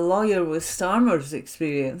thinking that a lawyer with Starmer's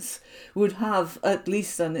experience would have at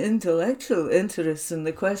least an intellectual interest in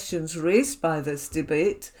the questions raised by this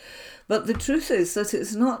debate, but the truth is that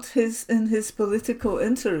it's not in his political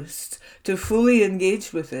interest to fully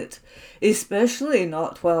engage with it, especially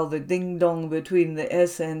not while the ding-dong between the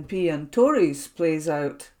SNP and Tories plays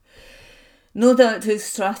out. No doubt his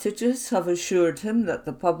strategists have assured him that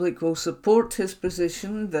the public will support his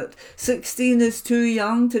position that 16 is too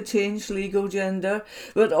young to change legal gender,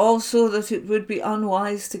 but also that it would be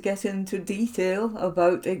unwise to get into detail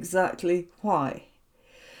about exactly why.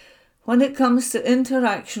 When it comes to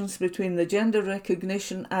interactions between the Gender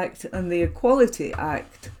Recognition Act and the Equality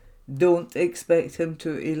Act, don't expect him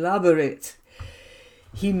to elaborate.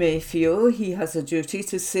 He may feel he has a duty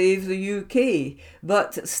to save the UK,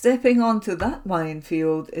 but stepping onto that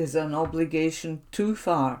minefield is an obligation too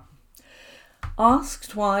far.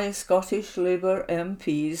 Asked why Scottish Labour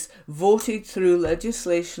MPs voted through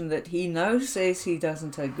legislation that he now says he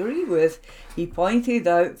doesn't agree with, he pointed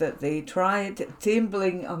out that they tried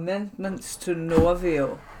tabling amendments to no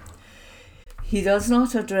avail. He does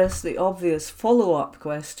not address the obvious follow-up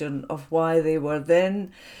question of why they were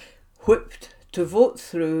then whipped to vote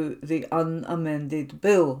through the unamended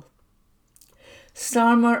bill.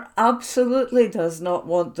 Starmer absolutely does not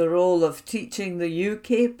want the role of teaching the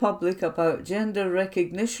UK public about gender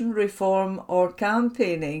recognition reform or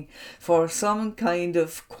campaigning for some kind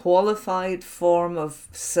of qualified form of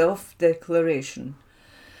self-declaration.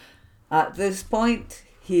 At this point,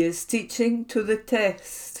 he is teaching to the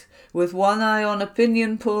test, with one eye on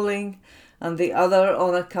opinion polling and the other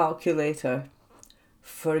on a calculator.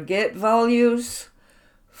 Forget values,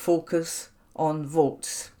 focus on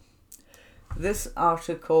votes. This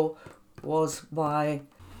article was by...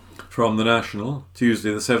 From The National,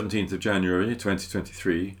 Tuesday the 17th of January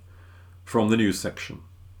 2023, from the news section.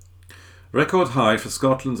 Record high for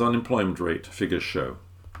Scotland's unemployment rate, figures show.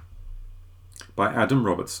 By Adam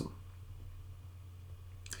Robertson.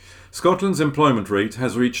 Scotland's employment rate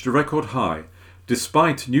has reached a record high,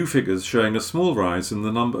 despite new figures showing a small rise in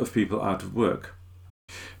the number of people out of work.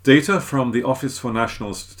 Data from the Office for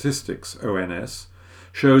National Statistics, ONS,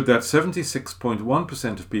 showed that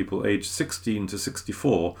 76.1% of people aged 16 to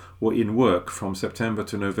 64 were in work from September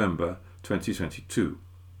to November 2022.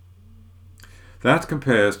 That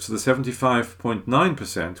compares to the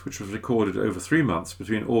 75.9% which was recorded over 3 months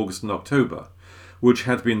between August and October, which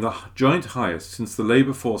had been the joint highest since the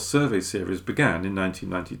Labour Force Survey series began in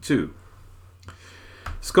 1992.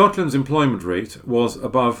 Scotland's employment rate was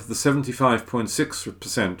above the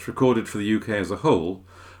 75.6% recorded for the UK as a whole,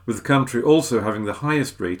 with the country also having the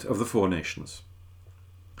highest rate of the four nations.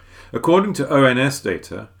 According to ONS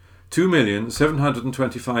data,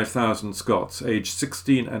 2,725,000 Scots aged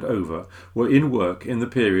 16 and over were in work in the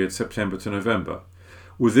period September to November,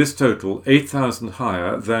 with this total 8,000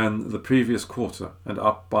 higher than the previous quarter and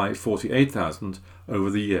up by 48,000 over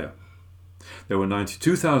the year. There were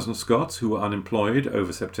 92,000 Scots who were unemployed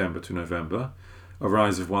over September to November, a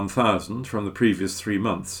rise of 1,000 from the previous 3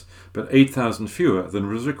 months, but 8,000 fewer than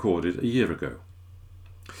was recorded a year ago.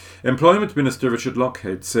 Employment Minister Richard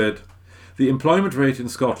Lochhead said, "The employment rate in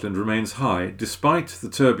Scotland remains high despite the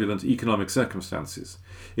turbulent economic circumstances,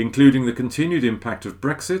 including the continued impact of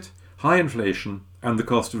Brexit, high inflation and the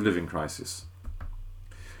cost of living crisis."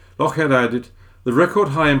 Lochhead added, "The record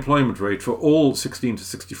high employment rate for all 16 to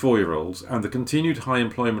 64-year-olds and the continued high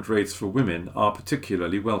employment rates for women are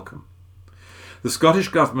particularly welcome. The Scottish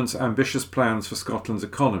Government's ambitious plans for Scotland's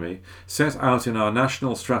economy, set out in our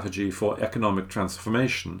National Strategy for Economic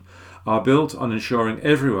Transformation, are built on ensuring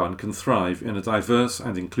everyone can thrive in a diverse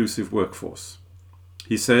and inclusive workforce."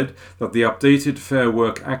 He said that the updated Fair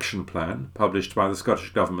Work Action Plan, published by the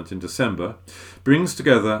Scottish Government in December, brings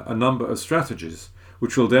together a number of strategies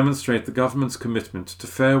which will demonstrate the Government's commitment to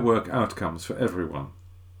fair work outcomes for everyone.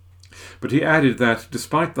 But he added that,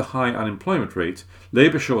 despite the high unemployment rate,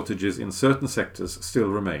 labour shortages in certain sectors still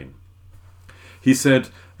remain. He said,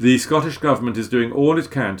 "The Scottish Government is doing all it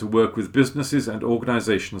can to work with businesses and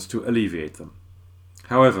organisations to alleviate them."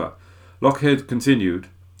 However, Lochhead continued,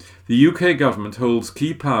 "The UK Government holds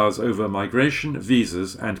key powers over migration,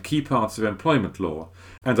 visas and key parts of employment law,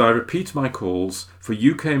 and I repeat my calls for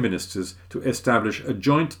UK ministers to establish a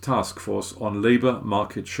joint task force on labour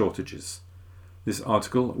market shortages." This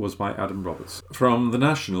article was by Adam Roberts. From The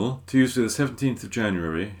National, Tuesday the 17th of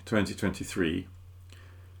January 2023,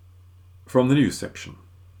 from the news section.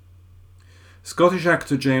 Scottish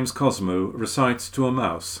actor James Cosmo recites to a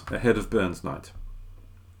mouse ahead of Burns Night.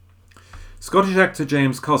 Scottish actor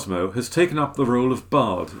James Cosmo has taken up the role of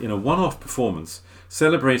bard in a one-off performance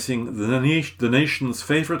celebrating the nation's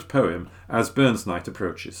favourite poem as Burns Night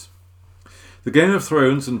approaches. The Game of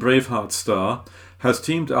Thrones and Braveheart star has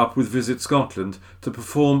teamed up with Visit Scotland to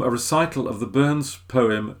perform a recital of the Burns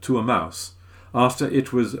poem To a Mouse, after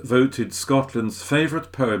it was voted Scotland's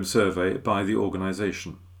favourite poem survey by the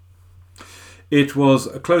organisation. It was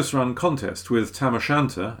a close-run contest, with Tam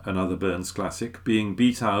O'Shanter, another Burns classic, being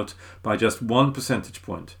beat out by just 1 percentage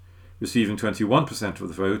point, receiving 21% of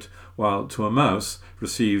the vote, while To a Mouse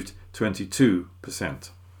received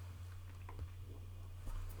 22%.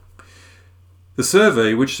 The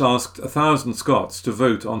survey, which asked 1,000 Scots to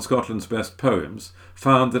vote on Scotland's best poems,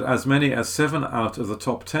 found that as many as 7 out of the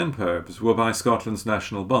top 10 poems were by Scotland's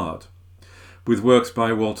national bard, with works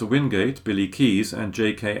by Walter Wingate, Billy Keys and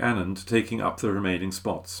J.K. Annand taking up the remaining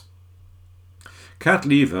spots. Kat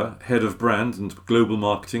Lever, head of brand and global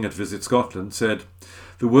marketing at Visit Scotland, said,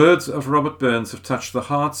 "The words of Robert Burns have touched the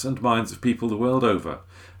hearts and minds of people the world over,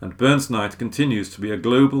 and Burns Night continues to be a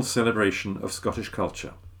global celebration of Scottish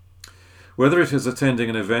culture. Whether it is attending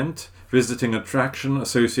an event, visiting an attraction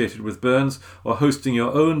associated with Burns, or hosting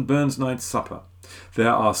your own Burns Night supper,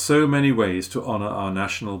 there are so many ways to honour our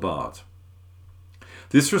national bard."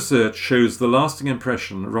 This research shows the lasting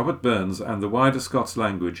impression Robert Burns and the wider Scots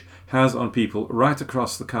language has on people right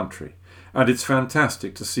across the country, and it's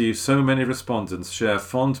fantastic to see so many respondents share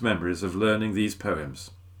fond memories of learning these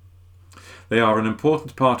poems. They are an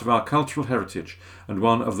important part of our cultural heritage and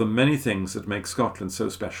one of the many things that make Scotland so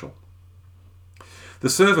special. The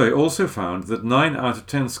survey also found that 9 out of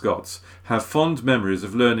 10 Scots have fond memories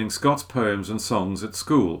of learning Scots poems and songs at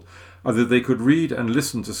school, and that they could read and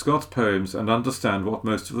listen to Scots poems and understand what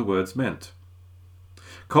most of the words meant.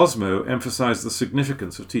 Cosmo emphasised the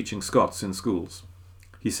significance of teaching Scots in schools.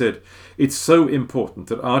 He said, "It's so important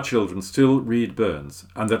that our children still read Burns,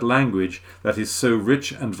 and that language that is so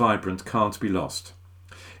rich and vibrant can't be lost.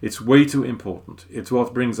 It's way too important. It's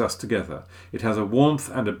what brings us together. It has a warmth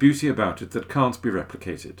and a beauty about it that can't be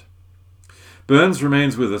replicated." Burns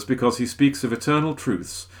remains with us because he speaks of eternal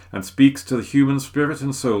truths and speaks to the human spirit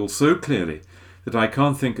and soul so clearly that I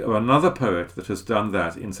can't think of another poet that has done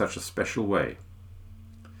that in such a special way.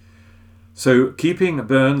 So keeping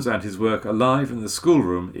Burns and his work alive in the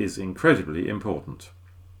schoolroom is incredibly important.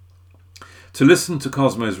 To listen to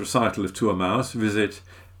Cosmo's recital of To a Mouse, visit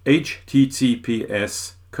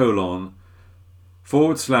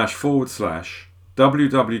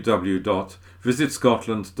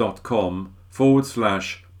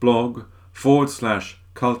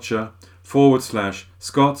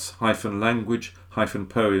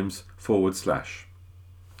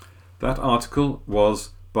That article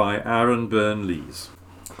was by Aaron Byrne-Lees.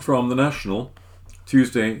 From The National,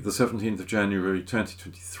 Tuesday the 17th of January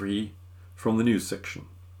 2023, from the news section.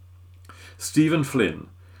 Stephen Flynn,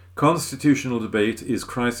 Constitutional Debate is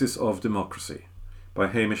Crisis of Democracy, by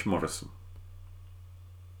Hamish Morrison.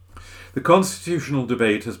 The constitutional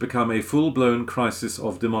debate has become a full-blown crisis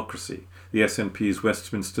of democracy, the SNP's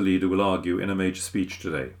Westminster leader will argue in a major speech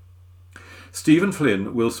today. Stephen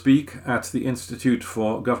Flynn will speak at the Institute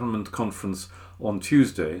for Government conference on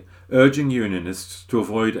Tuesday, urging unionists to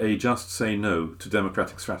avoid a just say no to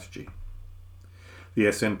democratic strategy. The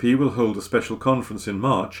SNP will hold a special conference in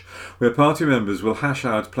March where party members will hash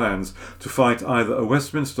out plans to fight either a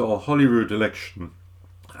Westminster or Holyrood election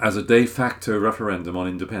as a de facto referendum on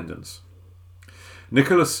independence.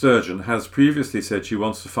 Nicola Sturgeon has previously said she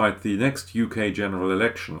wants to fight the next UK general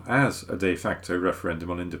election as a de facto referendum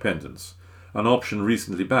on independence, an option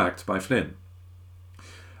recently backed by Flynn.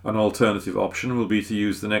 An alternative option will be to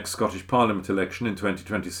use the next Scottish Parliament election in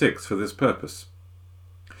 2026 for this purpose.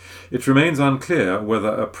 It remains unclear whether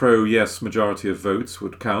a pro-yes majority of votes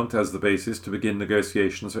would count as the basis to begin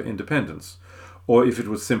negotiations for independence, or if it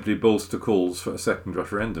would simply bolster calls for a second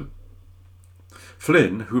referendum.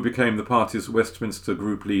 Flynn, who became the party's Westminster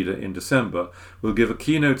group leader in December, will give a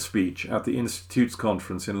keynote speech at the Institute's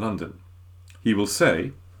conference in London. He will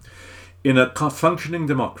say, "In a functioning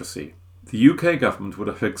democracy, the UK government would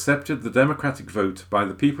have accepted the democratic vote by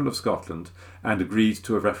the people of Scotland and agreed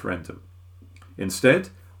to a referendum. Instead,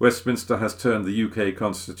 Westminster has turned the UK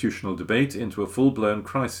constitutional debate into a full-blown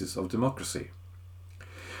crisis of democracy."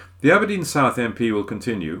 The Aberdeen South MP will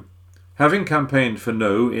continue, "Having campaigned for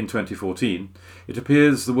no in 2014, it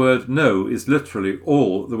appears the word no is literally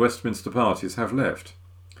all the Westminster parties have left.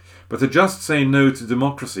 But a just say no to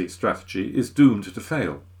democracy strategy is doomed to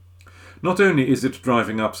fail. Not only is it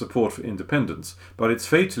driving up support for independence, but it's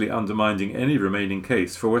fatally undermining any remaining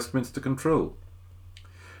case for Westminster control.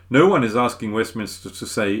 No one is asking Westminster to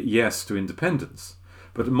say yes to independence,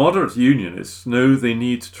 but moderate unionists know they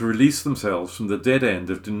need to release themselves from the dead end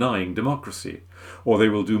of denying democracy, or they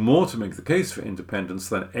will do more to make the case for independence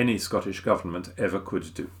than any Scottish government ever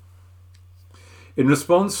could do." In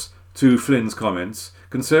response to Flynn's comments,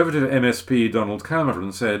 Conservative MSP Donald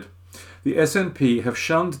Cameron said, "The SNP have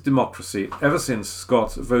shunned democracy ever since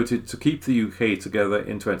Scots voted to keep the UK together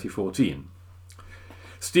in 2014.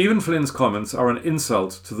 Stephen Flynn's comments are an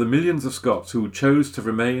insult to the millions of Scots who chose to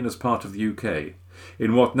remain as part of the UK,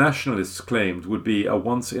 in what nationalists claimed would be a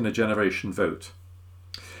once-in-a-generation vote.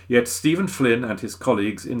 Yet Stephen Flynn and his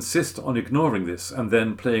colleagues insist on ignoring this and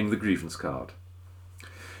then playing the grievance card.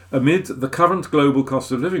 Amid the current global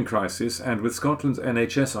cost of living crisis and with Scotland's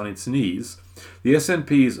NHS on its knees, the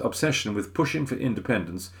SNP's obsession with pushing for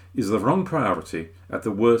independence is the wrong priority at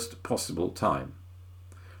the worst possible time."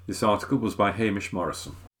 This article was by Hamish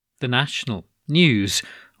Morrison. The National News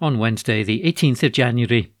on Wednesday the 18th of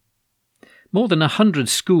January. More than 100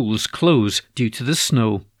 schools close due to the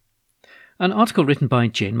snow. An article written by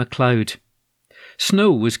Jane MacLeod.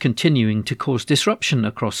 Snow was continuing to cause disruption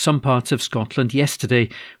across some parts of Scotland yesterday,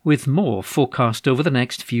 with more forecast over the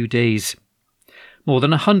next few days. More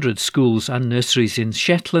than 100 schools and nurseries in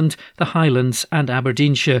Shetland, the Highlands and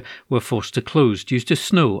Aberdeenshire were forced to close due to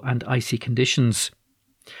snow and icy conditions.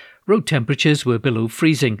 road temperatures were below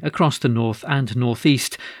freezing across the north and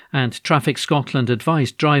northeast, and Traffic Scotland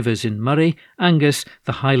advised drivers in Moray, Angus,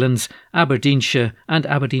 the Highlands, Aberdeenshire and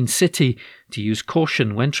Aberdeen City to use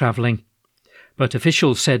caution when travelling. But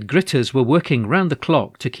officials said gritters were working round the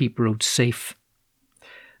clock to keep roads safe.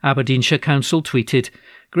 Aberdeenshire Council tweeted,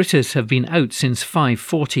 "Gritters have been out since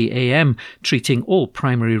 5:40 a.m, treating all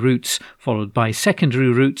primary routes, followed by secondary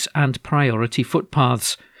routes and priority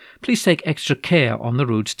footpaths. Please take extra care on the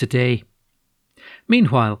roads today."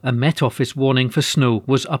 Meanwhile, a Met Office warning for snow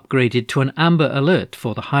was upgraded to an amber alert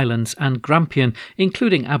for the Highlands and Grampian,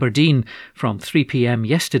 including Aberdeen, from 3 p.m.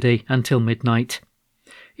 yesterday until midnight.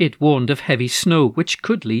 It warned of heavy snow, which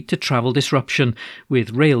could lead to travel disruption,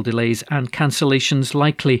 with rail delays and cancellations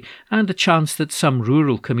likely, and a chance that some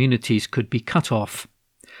rural communities could be cut off.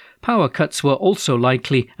 Power cuts were also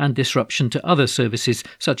likely, and disruption to other services,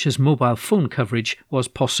 such as mobile phone coverage, was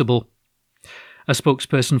possible. A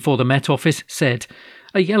spokesperson for the Met Office said,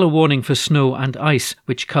 "A yellow warning for snow and ice,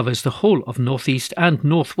 which covers the whole of North East and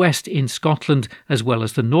North West in Scotland, as well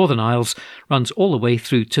as the Northern Isles, runs all the way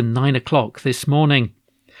through to 9 o'clock this morning.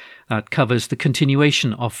 That covers the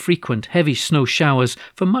continuation of frequent heavy snow showers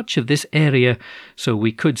for much of this area, so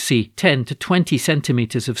we could see 10 to 20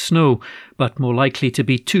 centimetres of snow, but more likely to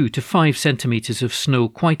be 2 to 5 centimetres of snow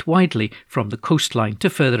quite widely from the coastline to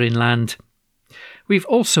further inland. We've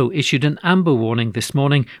also issued an amber warning this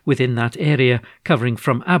morning within that area, covering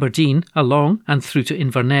from Aberdeen along and through to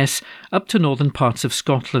Inverness up to northern parts of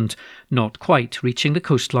Scotland, not quite reaching the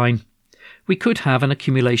coastline. We could have an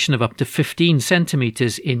accumulation of up to 15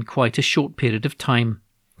 centimetres in quite a short period of time.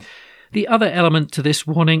 The other element to this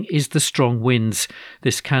warning is the strong winds.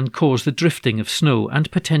 This can cause the drifting of snow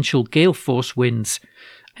and potential gale force winds,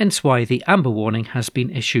 hence why the amber warning has been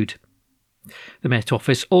issued. The Met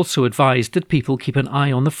Office also advised that people keep an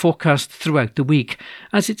eye on the forecast throughout the week,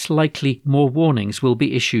 as it's likely more warnings will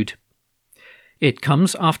be issued. It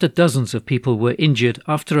comes after dozens of people were injured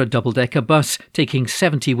after a double-decker bus taking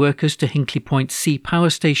 70 workers to Hinkley Point C Power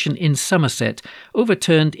Station in Somerset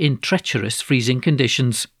overturned in treacherous freezing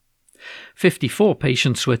conditions. 54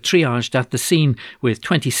 patients were triaged at the scene, with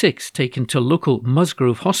 26 taken to local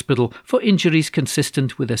Musgrove Hospital for injuries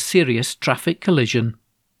consistent with a serious traffic collision.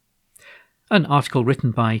 An article written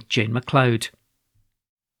by Jane MacLeod.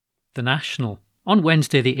 The National, on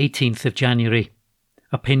Wednesday the 18th of January.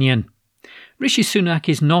 Opinion: Rishi Sunak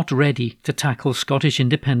is not ready to tackle Scottish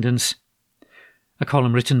independence. A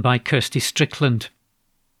column written by Kirsty Strickland.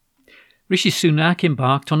 Rishi Sunak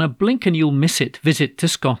embarked on a blink-and-you'll-miss-it visit to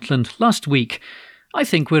Scotland last week. I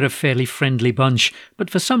think we're a fairly friendly bunch,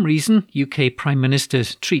 but for some reason UK Prime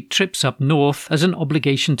Ministers treat trips up north as an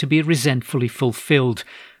obligation to be resentfully fulfilled,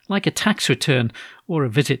 like a tax return or a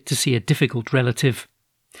visit to see a difficult relative.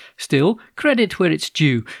 Still, credit where it's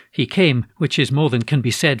due. He came, which is more than can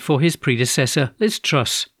be said for his predecessor, Liz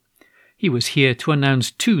Truss. He was here to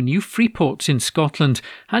announce 2 new free ports in Scotland,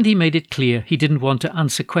 and he made it clear he didn't want to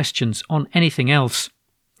answer questions on anything else.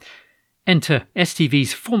 Enter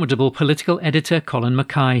STV's formidable political editor Colin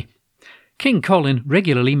Mackay. King Colin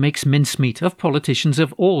regularly makes mincemeat of politicians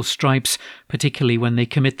of all stripes, particularly when they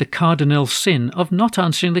commit the cardinal sin of not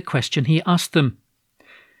answering the question he asked them.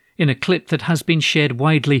 In a clip that has been shared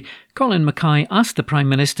widely, Colin Mackay asked the Prime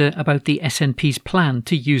Minister about the SNP's plan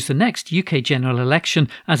to use the next UK general election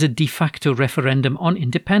as a de facto referendum on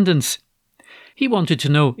independence. He wanted to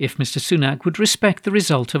know if Mr Sunak would respect the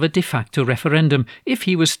result of a de facto referendum if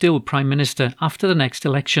he was still Prime Minister after the next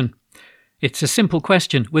election. It's a simple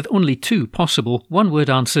question with only 2 possible one-word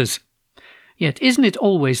answers. Yet isn't it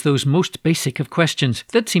always those most basic of questions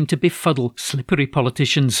that seem to befuddle slippery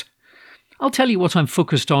politicians? "I'll tell you what I'm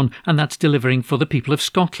focused on, and that's delivering for the people of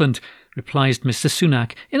Scotland," replies Mr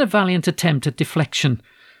Sunak in a valiant attempt at deflection.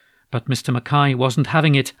 But Mr Mackay wasn't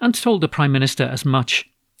having it and told the Prime Minister as much.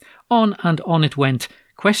 On and on it went.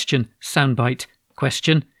 Question, soundbite.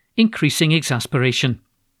 Question, increasing exasperation.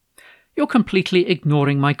 "You're completely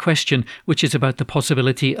ignoring my question, which is about the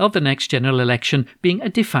possibility of the next general election being a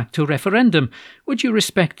de facto referendum. Would you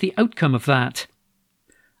respect the outcome of that?"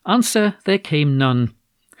 Answer, there came none.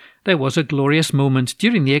 There was a glorious moment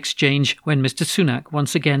during the exchange when Mr Sunak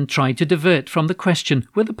once again tried to divert from the question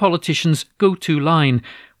with the politician's go-to line,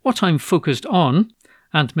 "What I'm focused on,"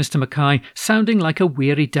 and Mr Mackay, sounding like a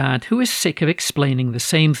weary dad who is sick of explaining the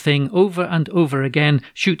same thing over and over again,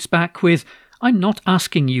 shoots back with, "I'm not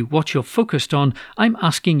asking you what you're focused on, I'm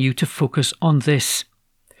asking you to focus on this."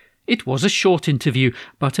 It was a short interview,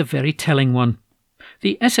 but a very telling one.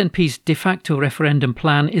 The SNP's de facto referendum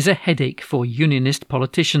plan is a headache for unionist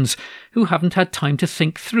politicians who haven't had time to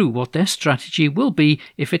think through what their strategy will be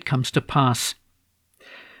if it comes to pass.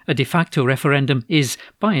 A de facto referendum is,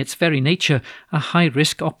 by its very nature, a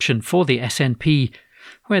high-risk option for the SNP.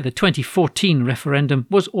 Where the 2014 referendum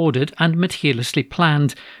was ordered and meticulously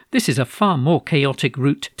planned, this is a far more chaotic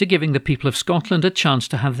route to giving the people of Scotland a chance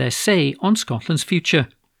to have their say on Scotland's future.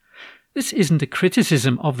 This isn't a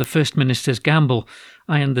criticism of the First Minister's gamble.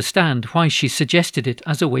 I understand why she suggested it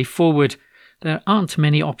as a way forward. There aren't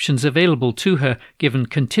many options available to her given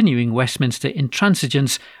continuing Westminster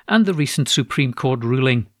intransigence and the recent Supreme Court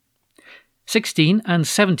ruling. 16 and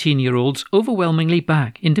 17-year-olds overwhelmingly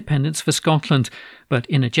back independence for Scotland, but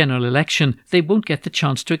in a general election they won't get the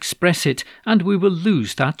chance to express it, and we will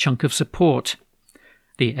lose that chunk of support.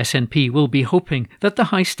 The SNP will be hoping that the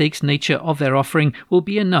high-stakes nature of their offering will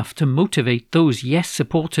be enough to motivate those yes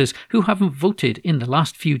supporters who haven't voted in the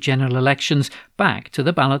last few general elections back to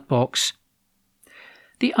the ballot box.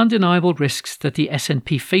 The undeniable risks that the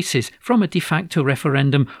SNP faces from a de facto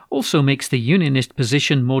referendum also makes the unionist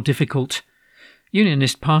position more difficult.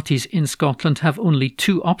 Unionist parties in Scotland have only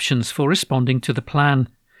two options for responding to the plan.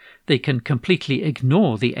 They can completely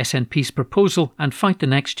ignore the SNP's proposal and fight the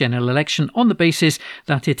next general election on the basis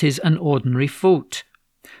that it is an ordinary vote.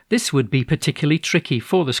 This would be particularly tricky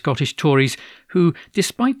for the Scottish Tories, who,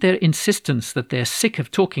 despite their insistence that they're sick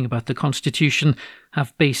of talking about the Constitution,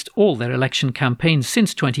 have based all their election campaigns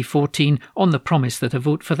since 2014 on the promise that a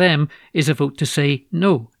vote for them is a vote to say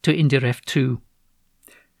no to IndyRef 2.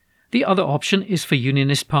 The other option is for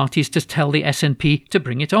unionist parties to tell the SNP to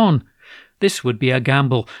bring it on. This would be a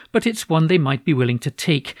gamble, but it's one they might be willing to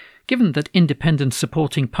take, given that independent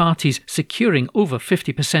supporting parties securing over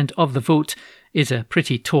 50% of the vote is a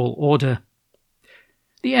pretty tall order.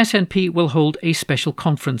 The SNP will hold a special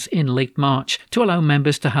conference in late March to allow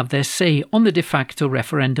members to have their say on the de facto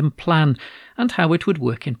referendum plan and how it would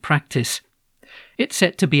work in practice. It's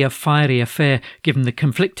set to be a fiery affair given the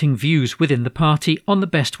conflicting views within the party on the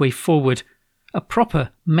best way forward. A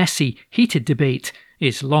proper, messy, heated debate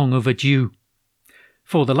is long overdue.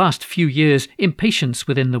 For the last few years, impatience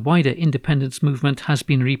within the wider independence movement has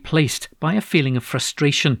been replaced by a feeling of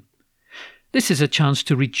frustration. This is a chance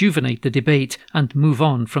to rejuvenate the debate and move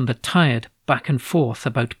on from the tired back and forth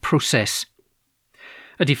about process.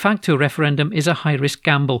 A de facto referendum is a high-risk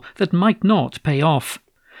gamble that might not pay off.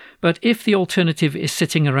 But if the alternative is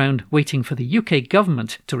sitting around waiting for the UK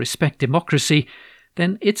government to respect democracy,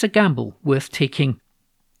 then it's a gamble worth taking.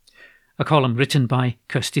 A column written by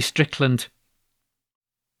Kirsty Strickland.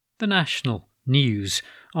 The National News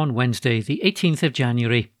on Wednesday the 18th of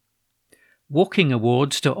January. Walking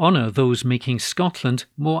Awards to honour those making Scotland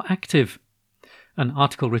more active. An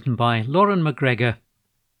article written by Lauren McGregor.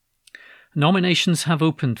 Nominations have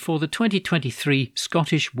opened for the 2023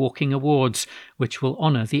 Scottish Walking Awards, which will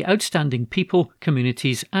honour the outstanding people,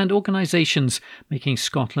 communities and organisations making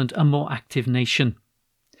Scotland a more active nation.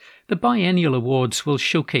 The biennial awards will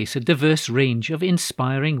showcase a diverse range of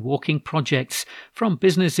inspiring walking projects, from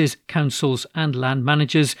businesses, councils and land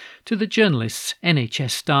managers to the journalists,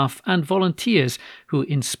 NHS staff and volunteers who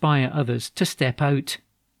inspire others to step out.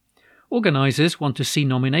 Organisers want to see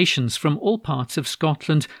nominations from all parts of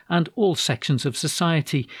Scotland and all sections of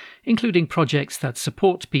society, including projects that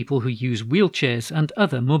support people who use wheelchairs and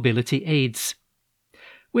other mobility aids.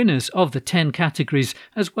 Winners of the 10 categories,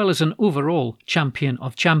 as well as an overall Champion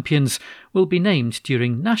of Champions, will be named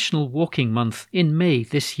during National Walking Month in May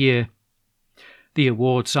this year. The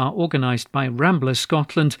awards are organised by Rambler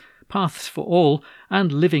Scotland, Paths for All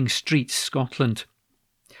and Living Streets Scotland.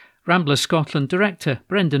 Rambler Scotland director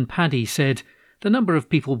Brendan Paddy said, "The number of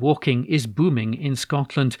people walking is booming in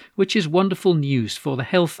Scotland, which is wonderful news for the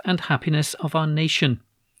health and happiness of our nation."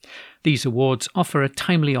 These awards offer a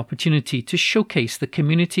timely opportunity to showcase the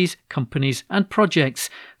communities, companies and projects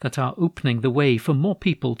that are opening the way for more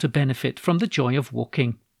people to benefit from the joy of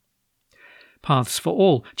walking. Paths for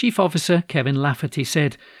All Chief Officer Kevin Lafferty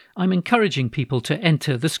said, "I'm encouraging people to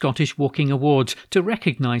enter the Scottish Walking Awards to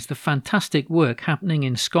recognise the fantastic work happening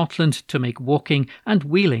in Scotland to make walking and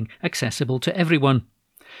wheeling accessible to everyone.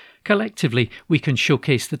 Collectively, we can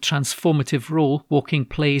showcase the transformative role walking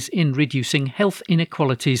plays in reducing health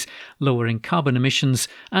inequalities, lowering carbon emissions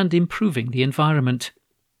and improving the environment."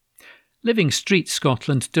 Living Streets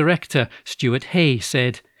Scotland Director Stuart Hay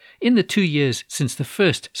said, "In the 2 years since the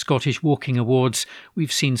first Scottish Walking Awards,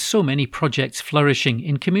 we've seen so many projects flourishing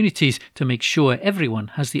in communities to make sure everyone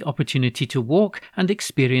has the opportunity to walk and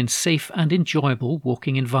experience safe and enjoyable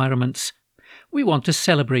walking environments. We want to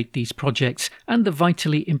celebrate these projects and the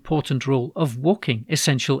vitally important role of walking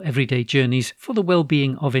essential everyday journeys for the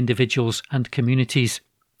well-being of individuals and communities.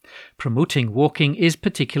 Promoting walking is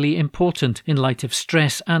particularly important in light of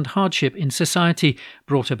stress and hardship in society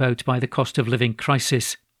brought about by the cost of living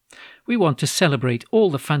crisis. We want to celebrate all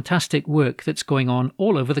the fantastic work that's going on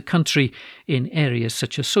all over the country in areas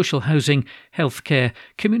such as social housing, healthcare,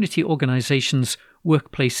 community organisations,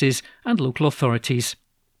 workplaces and local authorities.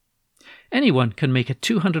 Anyone can make a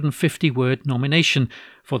 250-word nomination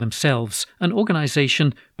for themselves, an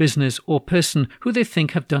organisation, business or person who they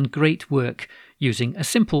think have done great work using a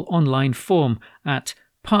simple online form at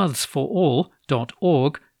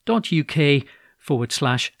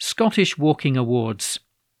pathsforall.org.uk/Scottish Walking Awards.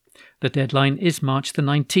 The deadline is March the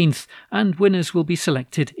 19th and winners will be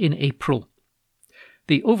selected in April.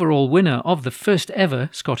 The overall winner of the first ever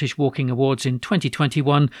Scottish Walking Awards in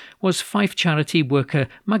 2021 was Fife charity worker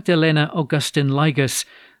Magdalena Augustin Ligas.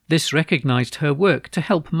 This recognised her work to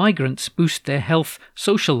help migrants boost their health,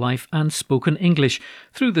 social life and spoken English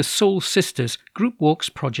through the Soul Sisters Group Walks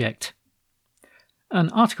project. An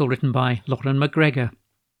article written by Lauren McGregor.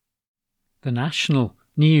 The National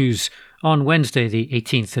News on Wednesday the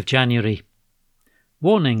 18th of January.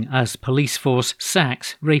 Warning as police force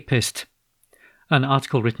sacks rapist. An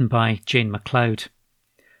article written by Jane MacLeod.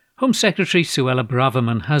 Home Secretary Suella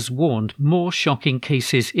Braverman has warned more shocking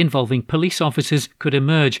cases involving police officers could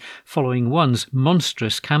emerge following one's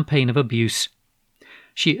monstrous campaign of abuse.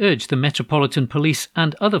 She urged the Metropolitan Police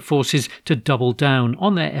and other forces to double down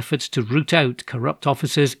on their efforts to root out corrupt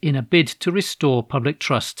officers in a bid to restore public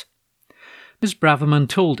trust. Ms Braverman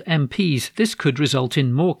told MPs this could result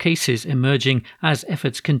in more cases emerging as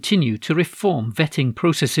efforts continue to reform vetting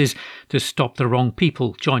processes to stop the wrong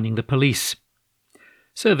people joining the police.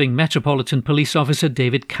 Serving Metropolitan Police Officer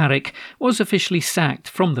David Carrick was officially sacked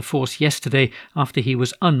from the force yesterday after he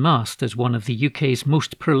was unmasked as one of the UK's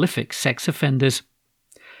most prolific sex offenders.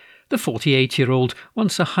 The 48-year-old,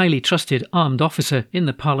 once a highly trusted armed officer in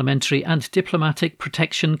the Parliamentary and Diplomatic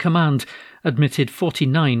Protection Command, admitted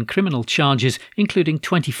 49 criminal charges, including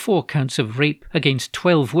 24 counts of rape against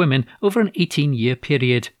 12 women over an 18-year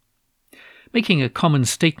period. Making a common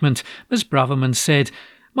statement, Ms Braverman said,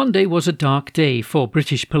 Monday was a dark day for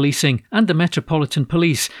British policing and the Metropolitan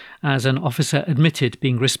Police, as an officer admitted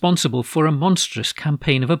being responsible for a monstrous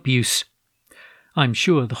campaign of abuse. I'm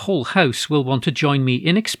sure the whole House will want to join me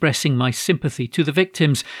in expressing my sympathy to the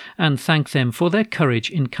victims and thank them for their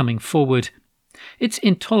courage in coming forward. It's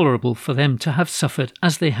intolerable for them to have suffered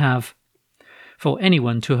as they have. For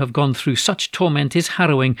anyone to have gone through such torment is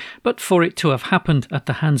harrowing, but for it to have happened at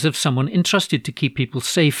the hands of someone entrusted to keep people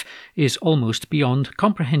safe is almost beyond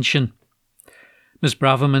comprehension. Ms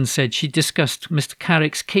Braverman said she discussed Mr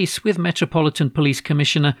Carrick's case with Metropolitan Police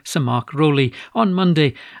Commissioner Sir Mark Rowley on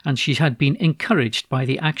Monday, and she had been encouraged by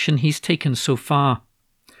the action he's taken so far.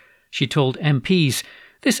 She told MPs,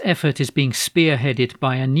 this effort is being spearheaded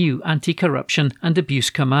by a new anti-corruption and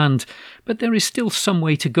abuse command, but there is still some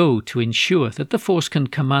way to go to ensure that the force can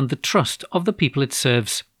command the trust of the people it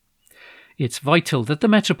serves. It's vital that the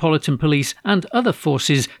Metropolitan Police and other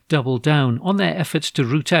forces double down on their efforts to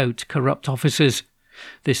root out corrupt officers.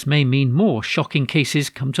 This may mean more shocking cases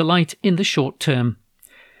come to light in the short term.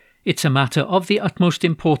 It's a matter of the utmost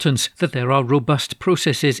importance that there are robust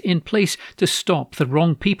processes in place to stop the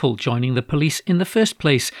wrong people joining the police in the first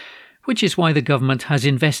place, which is why the government has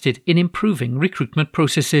invested in improving recruitment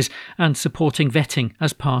processes and supporting vetting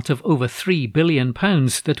as part of over £3 billion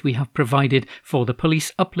that we have provided for the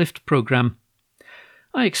Police Uplift programme.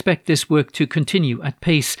 I expect this work to continue at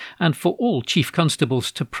pace and for all Chief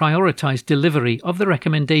Constables to prioritise delivery of the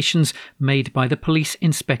recommendations made by the Police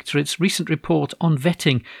Inspectorate's recent report on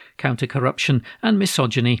vetting, counter-corruption and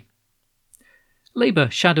misogyny. Labour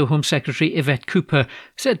Shadow Home Secretary Yvette Cooper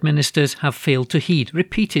said ministers have failed to heed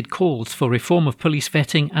repeated calls for reform of police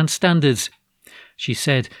vetting and standards. She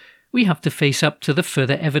said, we have to face up to the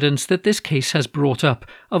further evidence that this case has brought up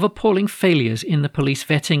of appalling failures in the police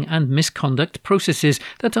vetting and misconduct processes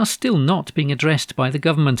that are still not being addressed by the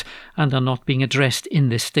government and are not being addressed in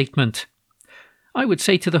this statement. I would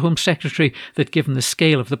say to the Home Secretary that given the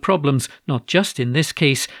scale of the problems, not just in this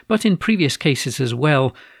case, but in previous cases as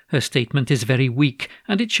well, her statement is very weak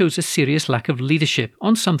and it shows a serious lack of leadership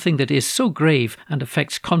on something that is so grave and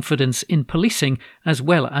affects confidence in policing as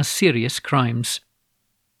well as serious crimes.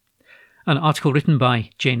 An article written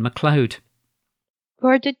by Jane MacLeod.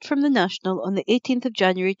 Recorded from the National on the 18th of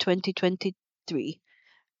January 2023.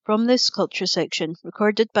 From this culture section,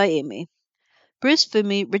 recorded by Amy. Bruce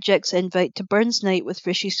Fumi rejects invite to Burns Night with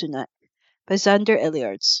Rishi Sunak, by Xander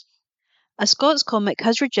Illiards. A Scots comic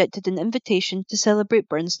has rejected an invitation to celebrate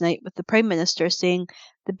Burns Night with the Prime Minister saying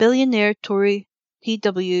the billionaire Tory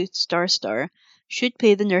PW Star should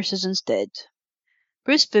pay the nurses instead.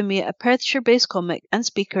 Bruce Fumi, a Perthshire-based comic and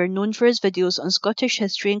speaker known for his videos on Scottish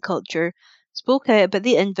history and culture, spoke out about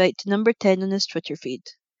the invite to Number 10 on his Twitter feed.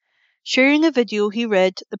 Sharing a video he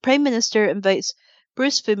read, the Prime Minister invites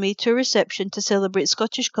Bruce Fumey to a reception to celebrate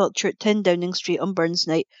Scottish culture at 10 Downing Street on Burns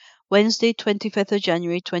Night, Wednesday 25th of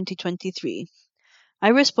January 2023. I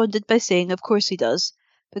responded by saying of course he does,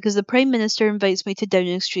 because the Prime Minister invites me to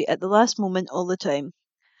Downing Street at the last moment all the time.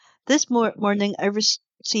 This morning I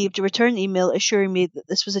received a return email assuring me that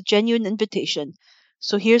this was a genuine invitation,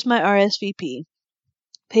 so here's my RSVP.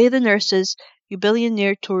 Pay the nurses, you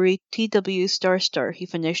billionaire Tory TW ***, he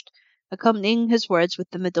finished, accompanying his words with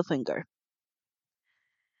the middle finger.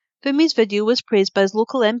 Fumey's video was praised by his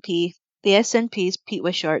local MP, the SNP's Pete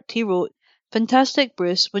Wishart. He wrote, "Fantastic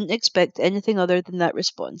Bruce, wouldn't expect anything other than that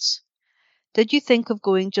response." "Did you think of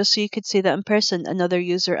going just so you could say that in person?" another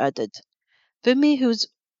user added. Fumey, who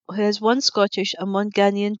has one Scottish and one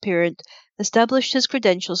Ghanaian parent, established his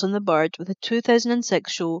credentials on the Bard with a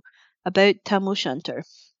 2006 show about Tam O'Shanter.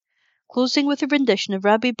 Closing with a rendition of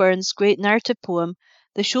Rabbie Burns' great narrative poem,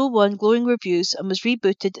 the show won glowing reviews and was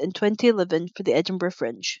rebooted in 2011 for the Edinburgh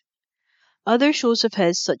Fringe. Other shows of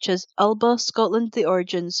his, such as Alba, Scotland The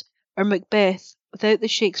Origins, or Macbeth, without the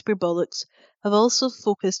Shakespeare bollocks, have also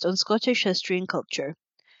focused on Scottish history and culture.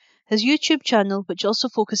 His YouTube channel, which also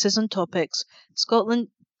focuses on topics, Scotland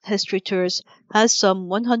History Tours, has some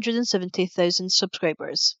 170,000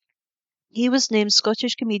 subscribers. He was named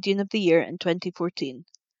Scottish Comedian of the Year in 2014.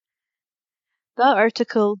 That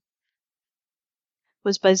article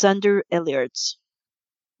was by Xander Elliards.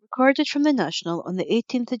 Recorded from the National on the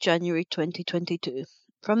 18th of January 2022.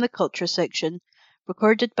 From the Culture section.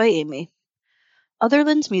 Recorded by Amy.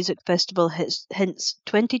 Otherlands Music Festival hints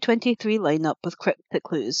 2023 lineup with cryptic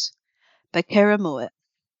clues. By Kara Mowat.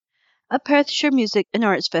 A Perthshire Music and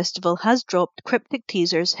Arts Festival has dropped cryptic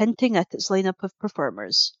teasers hinting at its lineup of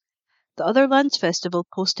performers. The Otherlands Festival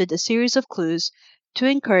posted a series of clues to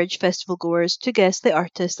encourage festival goers to guess the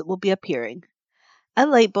artists that will be appearing. A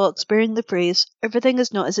lightbox bearing the phrase, "Everything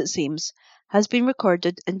is not as it seems," has been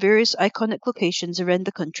recorded in various iconic locations around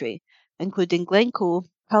the country, including Glencoe,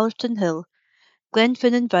 Callerton Hill,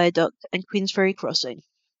 Glenfinnan Viaduct and Queensferry Crossing.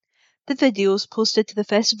 The videos posted to the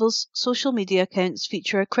festival's social media accounts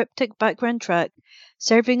feature a cryptic background track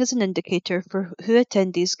serving as an indicator for who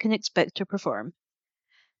attendees can expect to perform.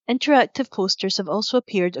 Interactive posters have also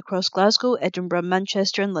appeared across Glasgow, Edinburgh,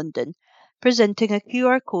 Manchester and London, presenting a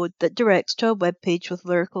QR code that directs to a web page with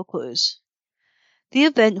lyrical clues. The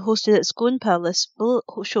event, hosted at Scone Palace, will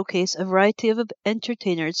showcase a variety of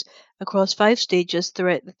entertainers across 5 stages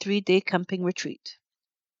throughout the 3-day camping retreat.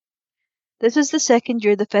 This is the second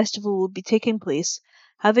year the festival will be taking place,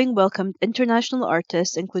 having welcomed international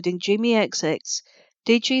artists including Jamie XX,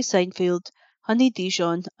 DJ Seinfeld, Honey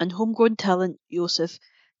Dijon and homegrown talent Yosef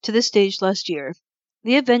to the stage last year.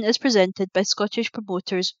 The event is presented by Scottish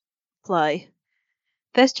promoters Fly.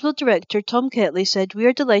 Festival director Tom Ketley said, "We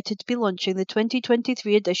are delighted to be launching the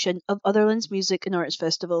 2023 edition of Otherlands Music and Arts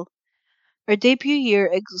Festival. Our debut year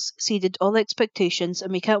exceeded all expectations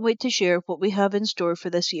and we can't wait to share what we have in store for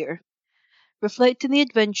this year." Reflecting the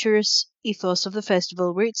adventurous ethos of the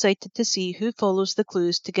festival, we're excited to see who follows the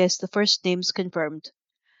clues to guess the first names confirmed.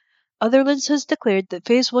 Otherlands has declared that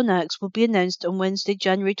Phase 1 acts will be announced on Wednesday,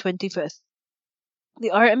 January 25th. The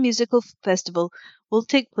Art and Musical Festival will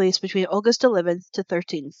take place between August 11th to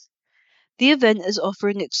 13th. The event is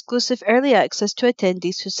offering exclusive early access to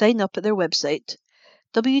attendees who sign up at their website,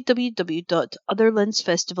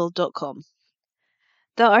 www.otherlandsfestival.com.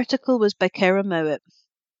 The article was by Kara Mowat.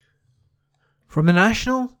 From the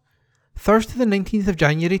National, Thursday the 19th of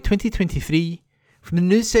January 2023, from the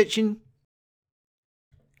news section.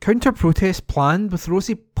 Counter-protest planned with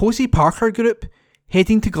Posey Parker Group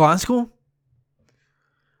heading to Glasgow.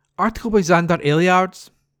 Article by Xander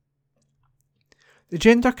Elliards. The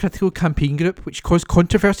Gender Critical Campaign Group, which caused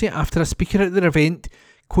controversy after a speaker at their event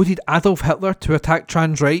quoted Adolf Hitler to attack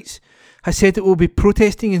trans rights, has said it will be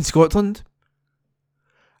protesting in Scotland.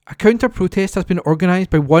 A counter-protest has been organised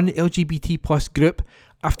by one LGBT+ group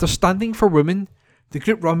after Standing for Women, the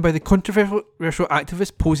group run by the controversial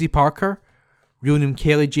activist Posey Parker, real name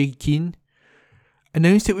Kelly J. Keane,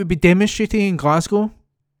 announced it would be demonstrating in Glasgow.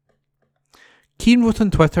 Keane wrote on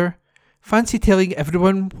Twitter, "Fancy telling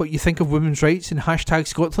everyone what you think of women's rights and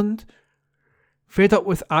 #Scotland? Fed up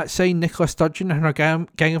with @ Nicola Sturgeon and her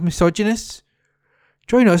gang of misogynists?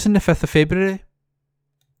 Join us on the 5th of February.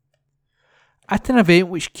 At an event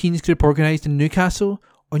which Keane's group organised in Newcastle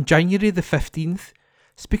on January the 15th,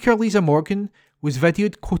 Speaker Lisa Morgan was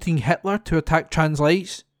videoed quoting Hitler to attack trans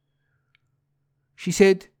rights. She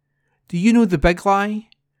said, "Do you know the big lie?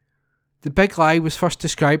 The big lie was first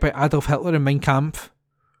described by Adolf Hitler in Mein Kampf.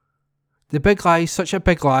 The big lie is such a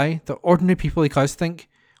big lie that ordinary people like us think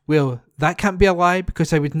Well, that can't be a lie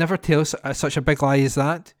because I would never tell such a big lie as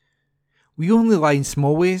that. We only lie in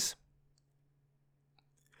small ways.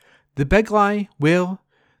 The big lie? Well,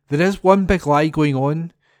 there is one big lie going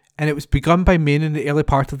on, and it was begun by men in the early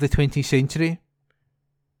part of the 20th century.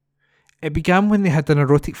 It began when they had an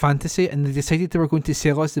erotic fantasy and they decided they were going to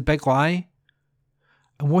sell us the big lie.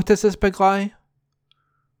 And what is this big lie?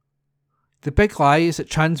 The big lie is that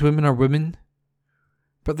trans women are women.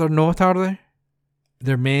 But they're not, are they?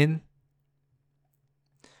 They're men.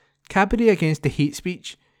 Cabaret Against the Hate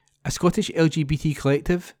Speech, a Scottish LGBT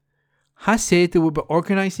collective, has said they will be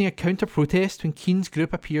organising a counter-protest when Keane's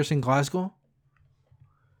group appears in Glasgow.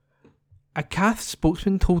 A Cath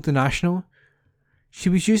spokesman told The National she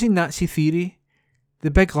was using Nazi theory, the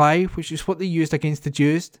big lie, which is what they used against the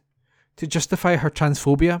Jews, to justify her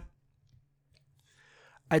transphobia.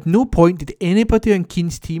 At no point did anybody on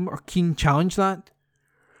Keane's team or Keane challenge that.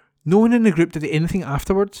 No one in the group did anything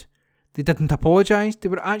afterwards. They didn't apologise, they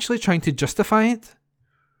were actually trying to justify it.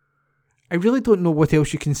 I really don't know what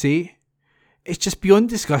else you can say. It's just beyond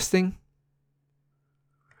disgusting.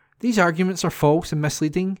 These arguments are false and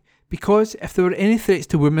misleading because if there were any threats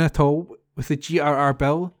to women at all with the GRR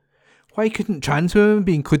bill, why couldn't trans women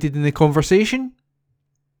be included in the conversation?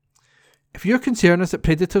 If your concern is that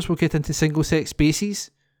predators will get into single-sex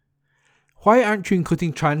spaces, why aren't you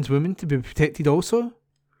including trans women to be protected also?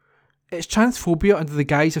 It's transphobia under the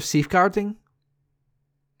guise of safeguarding.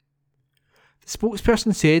 The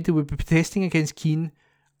spokesperson said they would be protesting against Keane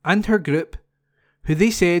and her group, who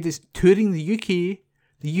they said is touring the UK,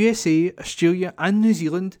 the USA, Australia and New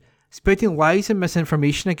Zealand, spreading lies and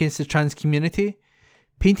misinformation against the trans community,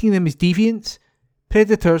 painting them as deviants,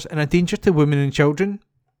 predators and a danger to women and children.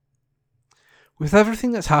 With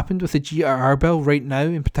everything that's happened with the GRR bill right now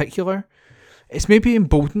in particular, it's maybe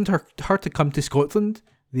emboldened her to come to Scotland,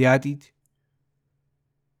 they added.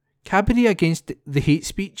 Cabaret Against the Hate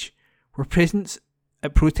Speech were present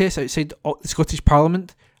at protests outside the Scottish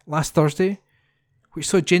Parliament last Thursday, which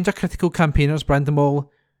saw gender-critical campaigners brand them all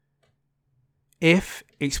F,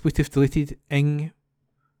 expletive deleted, ing,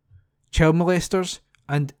 child molesters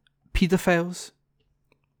and paedophiles.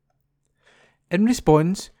 In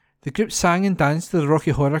response, the group sang and danced to the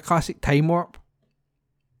Rocky Horror classic Time Warp.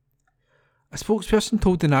 A spokesperson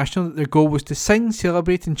told The National that their goal was to sing,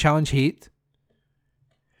 celebrate and challenge hate.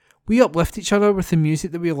 We uplift each other with the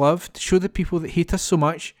music that we love to show the people that hate us so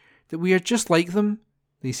much that we are just like them,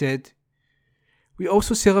 they said. We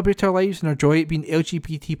also celebrate our lives and our joy at being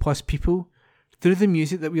LGBT plus people through the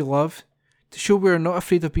music that we love to show we are not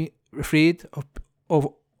afraid of being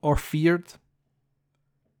or feared.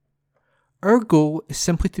 Our goal is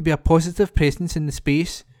simply to be a positive presence in the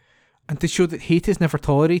space and to show that hate is never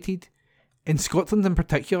tolerated, in Scotland in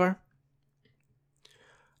particular.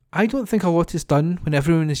 I don't think a lot is done when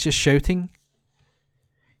everyone is just shouting.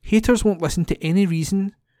 Haters won't listen to any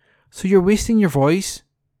reason, so you're wasting your voice.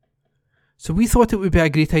 So we thought it would be a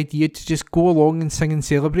great idea to just go along and sing and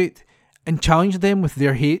celebrate and challenge them with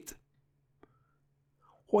their hate.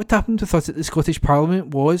 What happened with us at the Scottish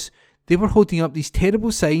Parliament was they were holding up these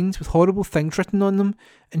terrible signs with horrible things written on them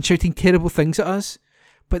and shouting terrible things at us,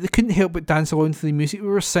 but they couldn't help but dance along to the music we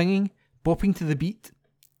were singing, bopping to the beat.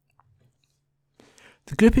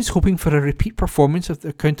 The group is hoping for a repeat performance of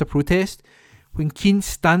their counter-protest when Keane's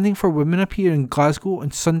Standing for Women appear in Glasgow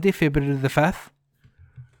on Sunday, February the 5th.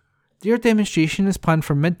 Their demonstration is planned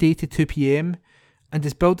for midday to 2 p.m, and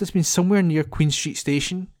is billed as being somewhere near Queen Street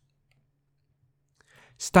Station.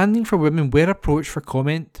 Standing for Women were approached for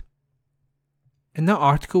comment, and that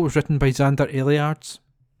article was written by Xander Eliards.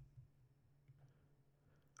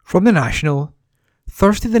 From The National,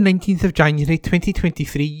 Thursday the 19th of January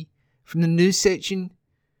 2023, from the news section,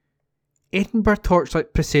 Edinburgh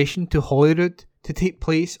Torchlight procession to Holyrood to take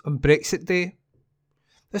place on Brexit Day.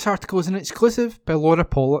 This article is an exclusive by Laura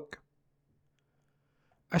Pollock.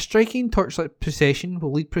 A striking torchlight procession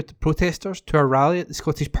will lead protesters to a rally at the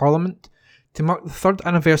Scottish Parliament to mark the 3rd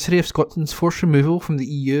anniversary of Scotland's forced removal from the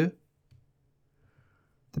EU.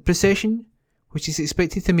 The procession, which is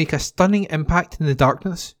expected to make a stunning impact in the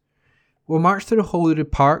darkness, will march through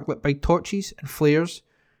Holyrood Park lit by torches and flares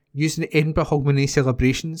used in the Edinburgh Hogmanay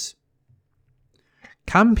celebrations.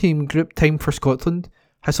 Campaign group Time for Scotland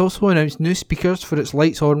has also announced new speakers for its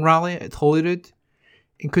Lights On rally at Holyrood,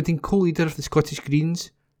 including co-leader of the Scottish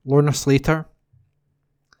Greens, Lorna Slater.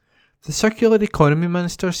 The Circular Economy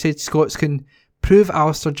Minister said Scots can prove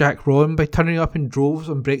Alistair Jack wrong by turning up in droves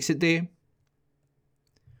on Brexit Day.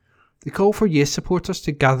 The call for Yes supporters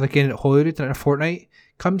to gather again at Holyrood in a fortnight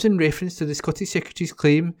comes in reference to the Scottish Secretary's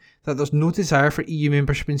claim that there's no desire for EU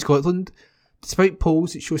membership in Scotland, despite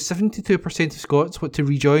polls that show 72% of Scots want to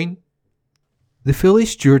rejoin. The fully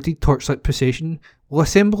stewarded torchlight procession will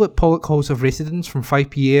assemble at Pollock Halls of Residence from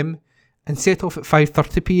 5pm and set off at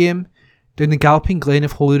 5:30pm down the Galloping Glen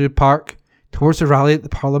of Holyrood Park towards the rally at the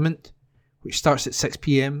Parliament, which starts at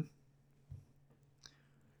 6pm.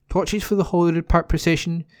 Torches for the Holyrood Park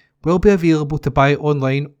procession will be available to buy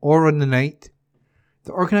online or on the night.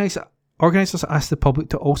 The organisers asked the public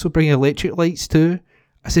to also bring electric lights too,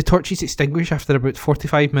 as the torches extinguish after about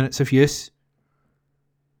 45 minutes of use.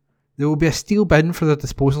 There will be a steel bin for their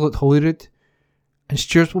disposal at Holyrood, and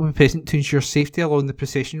stewards will be present to ensure safety along the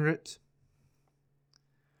procession route.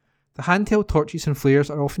 The handheld torches and flares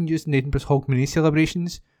are often used in Edinburgh's Hogmanay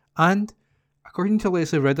celebrations, and, according to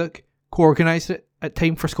Leslie Riddoch, co-organiser at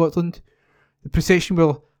Time for Scotland, the procession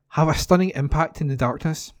will have a stunning impact in the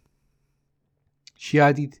darkness. She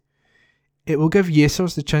added, "It will give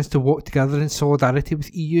Yesers the chance to walk together in solidarity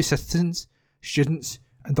with EU citizens, students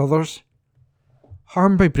and others,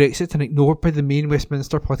 harmed by Brexit and ignored by the main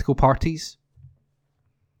Westminster political parties."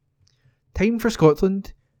 Time for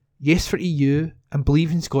Scotland, Yes for EU and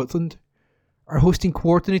Believe in Scotland are hosting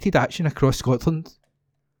coordinated action across Scotland.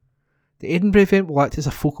 The Edinburgh event will act as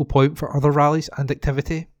a focal point for other rallies and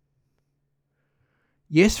activity.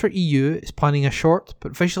 Yes for EU is planning a short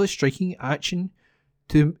but visually striking action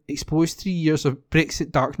to expose 3 years of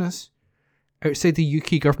Brexit darkness outside the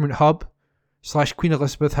UK Government Hub / Queen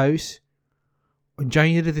Elizabeth House on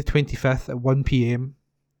January the 25th at 1pm.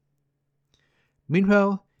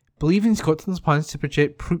 Meanwhile, Believe in Scotland's plans to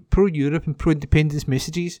project pro-Europe and pro-independence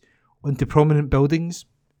messages onto prominent buildings.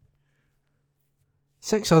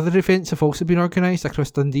 6 other events have also been organised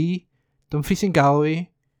across Dundee, Dumfries and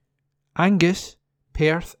Galloway, Angus,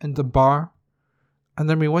 Perth and Dunbar, and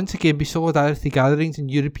there may once again be solidarity gatherings in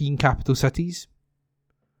European capital cities.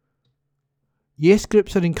 Yes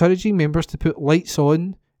groups are encouraging members to put lights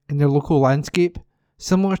on in their local landscape,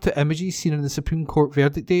 similar to images seen on the Supreme Court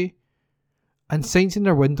verdict day, and signs in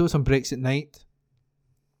their windows on Brexit night.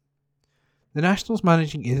 The National's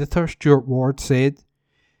managing editor, Stuart Ward, said,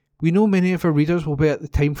 "We know many of our readers will be at the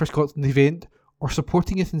Time for Scotland event or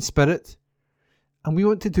supporting it in spirit, and we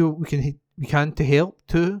want to do what we can to help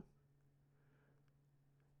too.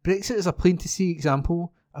 Brexit is a plain to see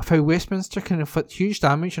example of how Westminster can inflict huge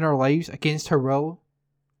damage in our lives against her will.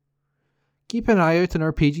 Keep an eye out on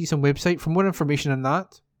our pages and website for more information on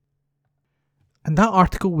that." And that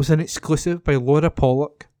article was in exclusive by Laura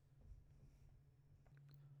Pollock.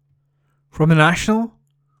 From the National,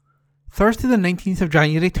 Thursday the 19th of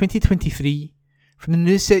January 2023, from the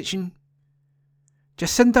news section,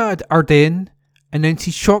 Jacinda Ardern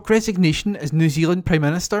announces shock resignation as New Zealand Prime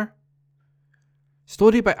Minister.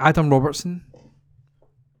 Story by Adam Robertson.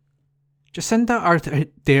 Jacinda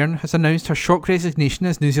Ardern has announced her shock resignation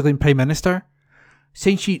as New Zealand Prime Minister,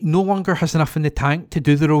 saying she no longer has enough in the tank to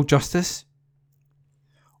do the role justice.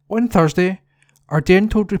 On Thursday, Ardern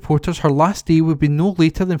told reporters her last day would be no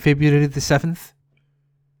later than February the 7th.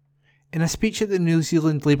 In a speech at the New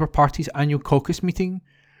Zealand Labour Party's annual caucus meeting,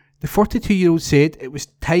 the 42-year-old said it was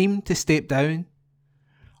time to step down.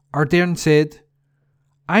 Ardern said,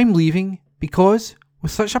 "I'm leaving because,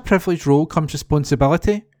 with such a privileged role comes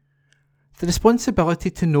responsibility. The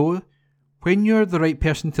responsibility to know when you're the right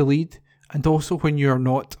person to lead and also when you are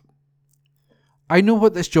not. I know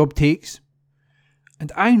what this job takes.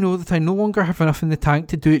 And I know that I no longer have enough in the tank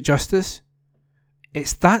to do it justice.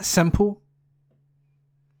 It's that simple."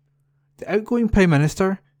 The outgoing Prime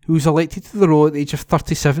Minister, who was elected to the role at the age of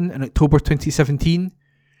 37 in October 2017,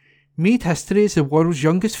 made history as the world's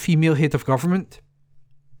youngest female head of government.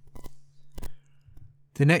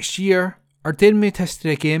 The next year, Ardern made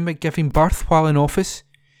history again by giving birth while in office,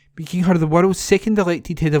 making her the world's second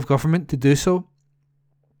elected head of government to do so.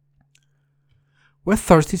 With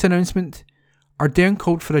Thursday's announcement, Ardern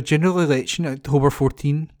called for a general election on October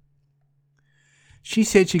 14. She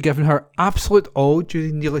said she'd given her absolute all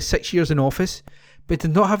during nearly 6 years in office, but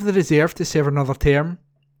did not have the reserve to serve another term.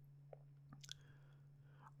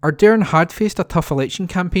 Ardern had faced a tough election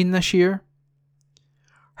campaign this year.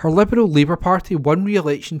 Her Liberal Labour Party won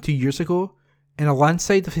re-election 2 years ago in a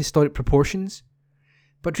landslide of historic proportions,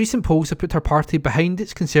 but recent polls have put her party behind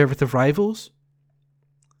its Conservative rivals.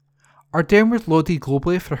 Ardern was lauded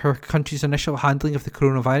globally for her country's initial handling of the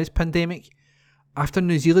coronavirus pandemic, after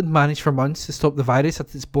New Zealand managed for months to stop the virus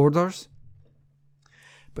at its borders.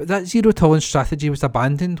 But that zero-tolerance strategy was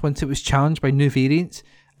abandoned once it was challenged by new variants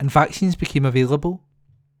and vaccines became available.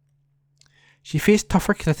 She faced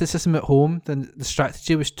tougher criticism at home than the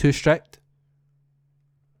strategy was too strict.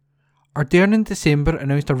 Ardern in December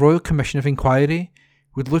announced a Royal Commission of Inquiry,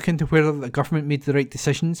 would look into whether the government made the right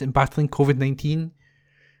decisions in battling COVID-19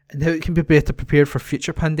 and how it can be better prepared for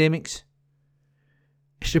future pandemics.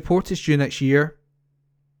 Its report is due next year,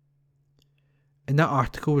 and that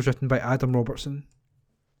article was written by Adam Robertson.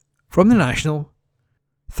 From The National,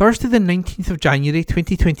 Thursday the 19th of January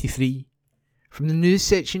 2023, from the news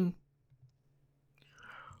section.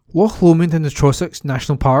 Loch Lomond in the Trossachs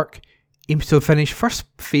National Park aims to finish first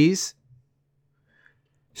phase.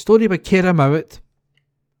 Story by Kara Mowat.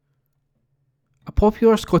 A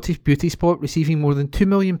popular Scottish beauty spot receiving more than £2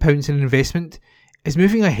 million in investment is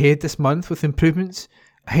moving ahead this month with improvements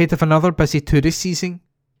ahead of another busy tourist season.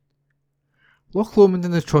 Loch Lomond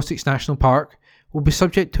in the Trossachs National Park will be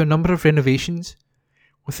subject to a number of renovations,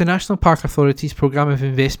 with the National Park Authority's programme of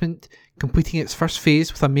investment completing its first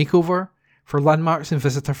phase with a makeover for landmarks and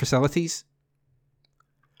visitor facilities.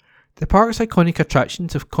 The park's iconic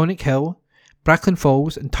attractions of Connick Hill, Bracklin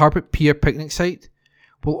Falls and Tarbert Pier picnic site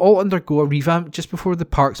will all undergo a revamp just before the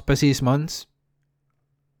park's busiest months.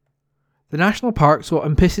 The national park saw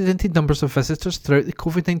unprecedented numbers of visitors throughout the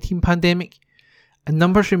COVID-19 pandemic, and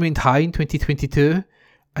numbers remained high in 2022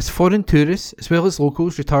 as foreign tourists as well as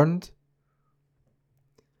locals returned.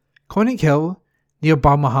 Connick Hill, near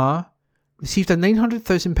Balmaha, received a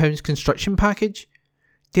 £900,000 construction package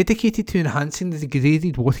dedicated to enhancing the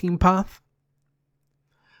degraded walking path.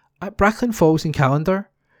 At Bracklin Falls in Callander,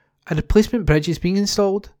 a replacement bridge is being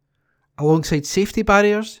installed, alongside safety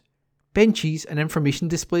barriers, benches and information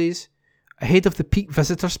displays, ahead of the peak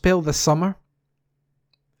visitor spell this summer.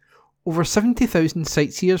 Over 70,000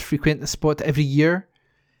 sightseers frequent the spot every year,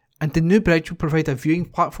 and the new bridge will provide a viewing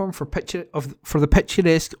platform for the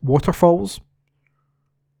picturesque waterfalls.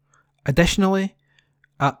 Additionally,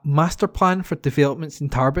 a Master Plan for Developments in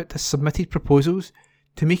Tarbert has submitted proposals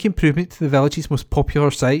to make improvement to the village's most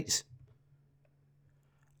popular sites.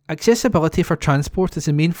 Accessibility for transport is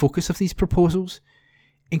the main focus of these proposals,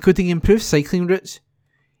 including improved cycling routes,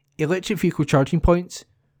 electric vehicle charging points,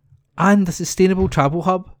 and a sustainable travel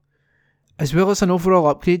hub, as well as an overall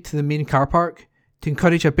upgrade to the main car park to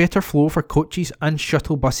encourage a better flow for coaches and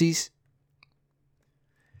shuttle buses.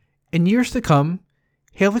 In years to come,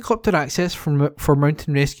 helicopter access for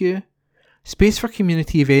mountain rescue, space for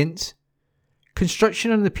community events,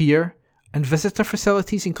 construction on the pier, and visitor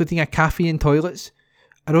facilities including a cafe and toilets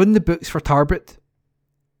are on the books for Tarbert.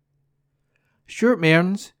 Stuart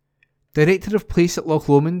Mearns, Director of Place at Loch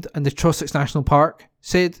Lomond and the Trossachs National Park,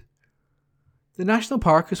 said, "The National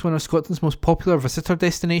Park is one of Scotland's most popular visitor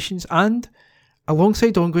destinations and,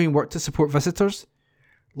 alongside ongoing work to support visitors,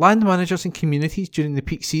 land managers and communities during the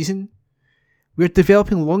peak season, we are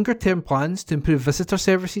developing longer-term plans to improve visitor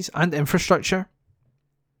services and infrastructure.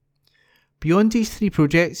 Beyond these three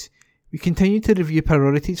projects, we continue to review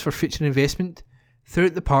priorities for future investment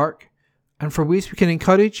throughout the park and for ways we can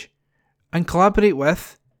encourage and collaborate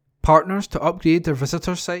with partners to upgrade their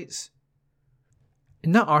visitor sites."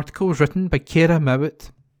 And that article was written by Kara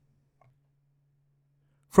Mowat.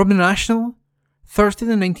 From The National, Thursday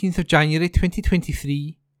the 19th of January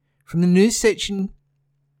 2023, from the news section.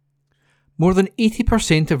 More than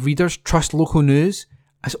 80% of readers trust local news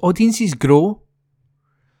as audiences grow.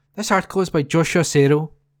 This article is by Joshua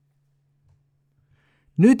Serro.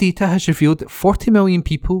 New data has revealed that 40 million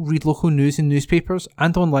people read local news in newspapers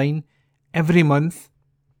and online every month.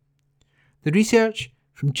 The research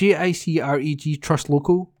from JICREG Trust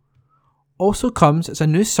Local also comes as a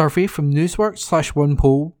new survey from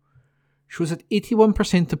Newsworks/OnePoll shows that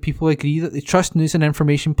 81% of people agree that they trust news and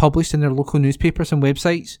information published in their local newspapers and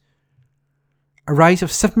websites, a rise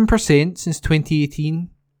of 7% since 2018.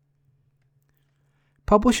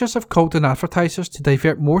 Publishers have called on advertisers to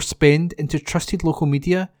divert more spend into trusted local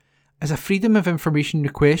media as a Freedom of Information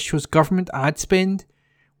request shows government ad spend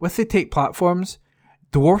with the tech platforms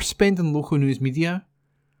dwarfs spend on local news media,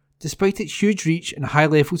 despite its huge reach and high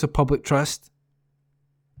levels of public trust.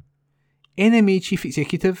 NMA Chief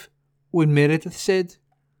Executive Owen Meredith said,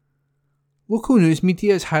 "Local news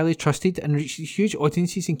media is highly trusted and reaches huge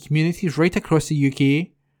audiences in communities right across the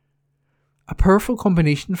UK. A powerful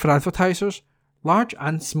combination for advertisers, large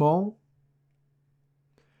and small.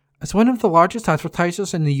 As one of the largest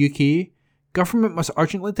advertisers in the UK, government must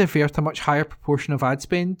urgently divert a much higher proportion of ad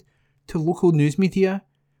spend to local news media,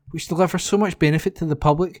 which delivers so much benefit to the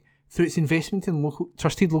public through its investment in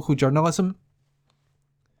trusted local journalism."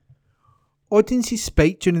 Audiences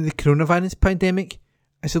spiked during the coronavirus pandemic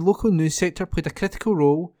as the local news sector played a critical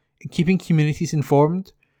role in keeping communities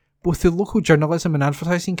informed, both through local journalism and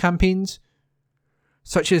advertising campaigns,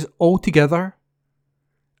 such as All Together,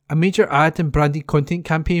 a major ad and branded content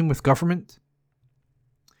campaign with government.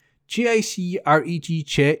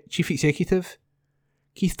 GICREG Chief Executive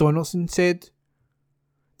Keith Donaldson, said,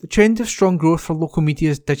 "The trend of strong growth for local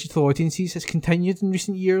media's digital audiences has continued in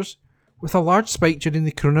recent years, with a large spike during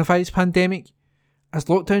the coronavirus pandemic, as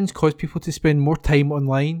lockdowns caused people to spend more time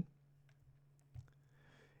online.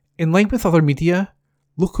 In line with other media,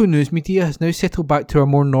 local news media has now settled back to a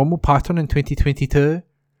more normal pattern in 2022,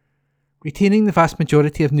 retaining the vast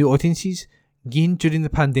majority of new audiences gained during the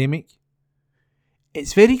pandemic.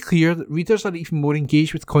 It's very clear that readers are even more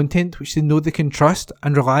engaged with content which they know they can trust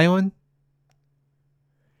and rely on."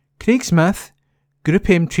 Craig Smith, Group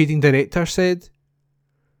M Trading Director, said,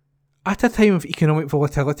 "At a time of economic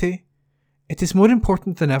volatility, it is more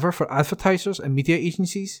important than ever for advertisers and media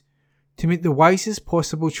agencies to make the wisest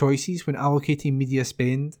possible choices when allocating media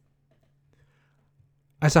spend.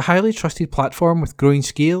 As a highly trusted platform with growing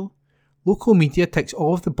scale, local media ticks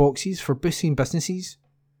all of the boxes for boosting businesses.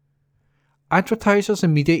 Advertisers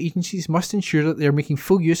and media agencies must ensure that they are making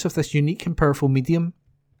full use of this unique and powerful medium.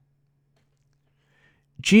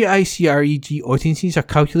 GICREG audiences are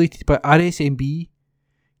calculated by RSNB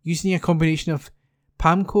using a combination of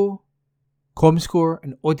PAMCO, Comscore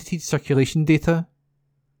and audited circulation data.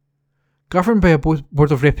 Governed by a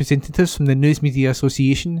board of representatives from the News Media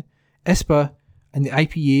Association, ISPA and the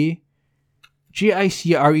IPA,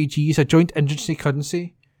 GICREG is a joint industry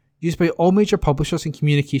currency used by all major publishers and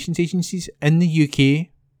communications agencies in the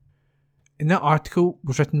UK. And that article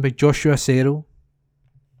was written by Joshua Serrell.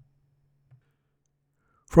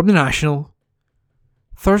 From the National,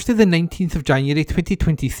 Thursday the 19th of January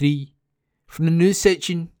 2023, from the news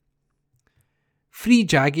section, Free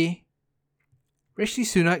Jaggi. Rishi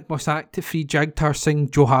Sunak must act to free Jagtar Singh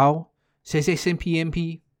Johal, says SNP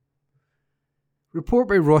MP. Report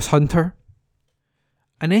by Ross Hunter.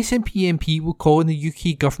 An SNP MP will call on the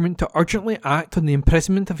UK government to urgently act on the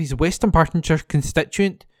imprisonment of his Western Bartonshire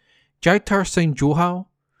constituent, Jagtar Singh Johal,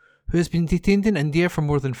 who has been detained in India for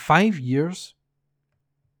more than 5 years.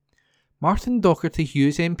 Martin Docherty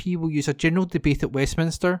Hughes MP will use a general debate at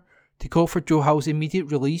Westminster to call for Johal's immediate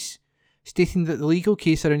release, stating that the legal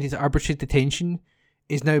case around his arbitrary detention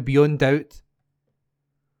is now beyond doubt.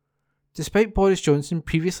 Despite Boris Johnson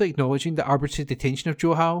previously acknowledging the arbitrary detention of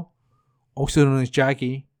Johal, also known as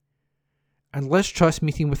Jaggi, and Liz Truss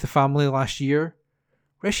meeting with the family last year,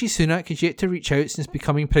 Rishi Sunak has yet to reach out since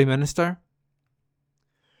becoming Prime Minister.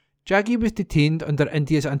 Jaggi was detained under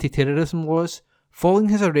India's anti-terrorism laws following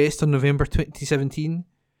his arrest on November 2017,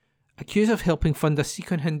 accused of helping fund a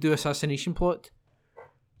Sikh and Hindu assassination plot,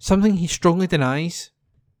 something he strongly denies.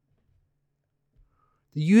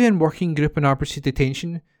 The UN Working Group on Arbitrary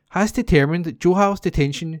Detention has determined that Johal's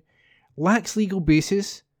detention lacks legal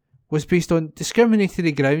basis, was based on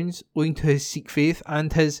discriminatory grounds owing to his Sikh faith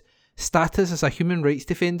and his status as a human rights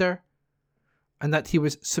defender, and that he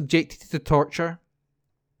was subjected to torture.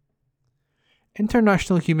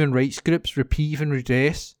 International human rights groups Reprieve and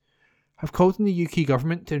Redress have called on the UK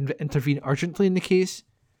government to intervene urgently in the case,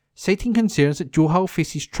 citing concerns that Johal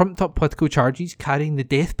faces trumped-up political charges carrying the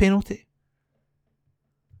death penalty.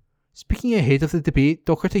 Speaking ahead of the debate,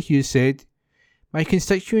 Docherty Hughes said, "My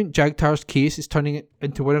constituent Jagtar's case is turning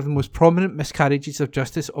into one of the most prominent miscarriages of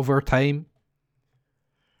justice of our time.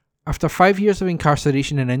 After 5 years of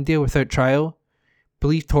incarceration in India without trial,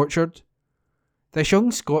 believed tortured, this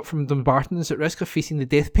young Scot from Dumbarton is at risk of facing the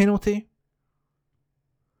death penalty.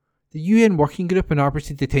 The UN Working Group on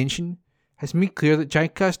Arbitrary Detention has made clear that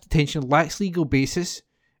Jagtar's detention lacks legal basis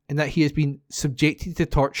and that he has been subjected to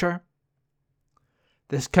torture.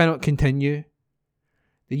 This cannot continue.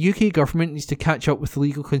 The UK government needs to catch up with the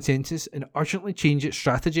legal consensus and urgently change its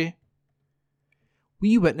strategy.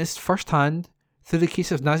 We witnessed firsthand, through the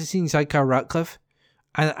case of Nazanin Zaghar Ratcliffe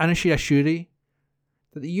and Anusha Ashuri,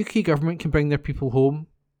 that the UK government can bring their people home.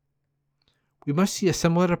 We must see a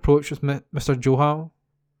similar approach with Mr Johal.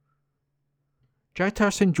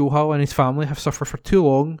 Jagtar Singh Johal and his family have suffered for too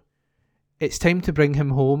long. It's time to bring him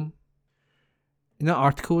home." And that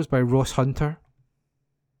article was by Ross Hunter.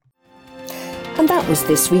 And that was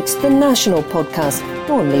this week's The National podcast,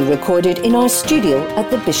 normally recorded in our studio at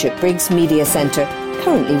the Bishopbriggs Media Centre,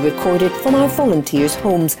 currently recorded from our volunteers'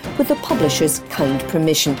 homes with the publisher's kind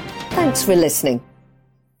permission. Thanks for listening.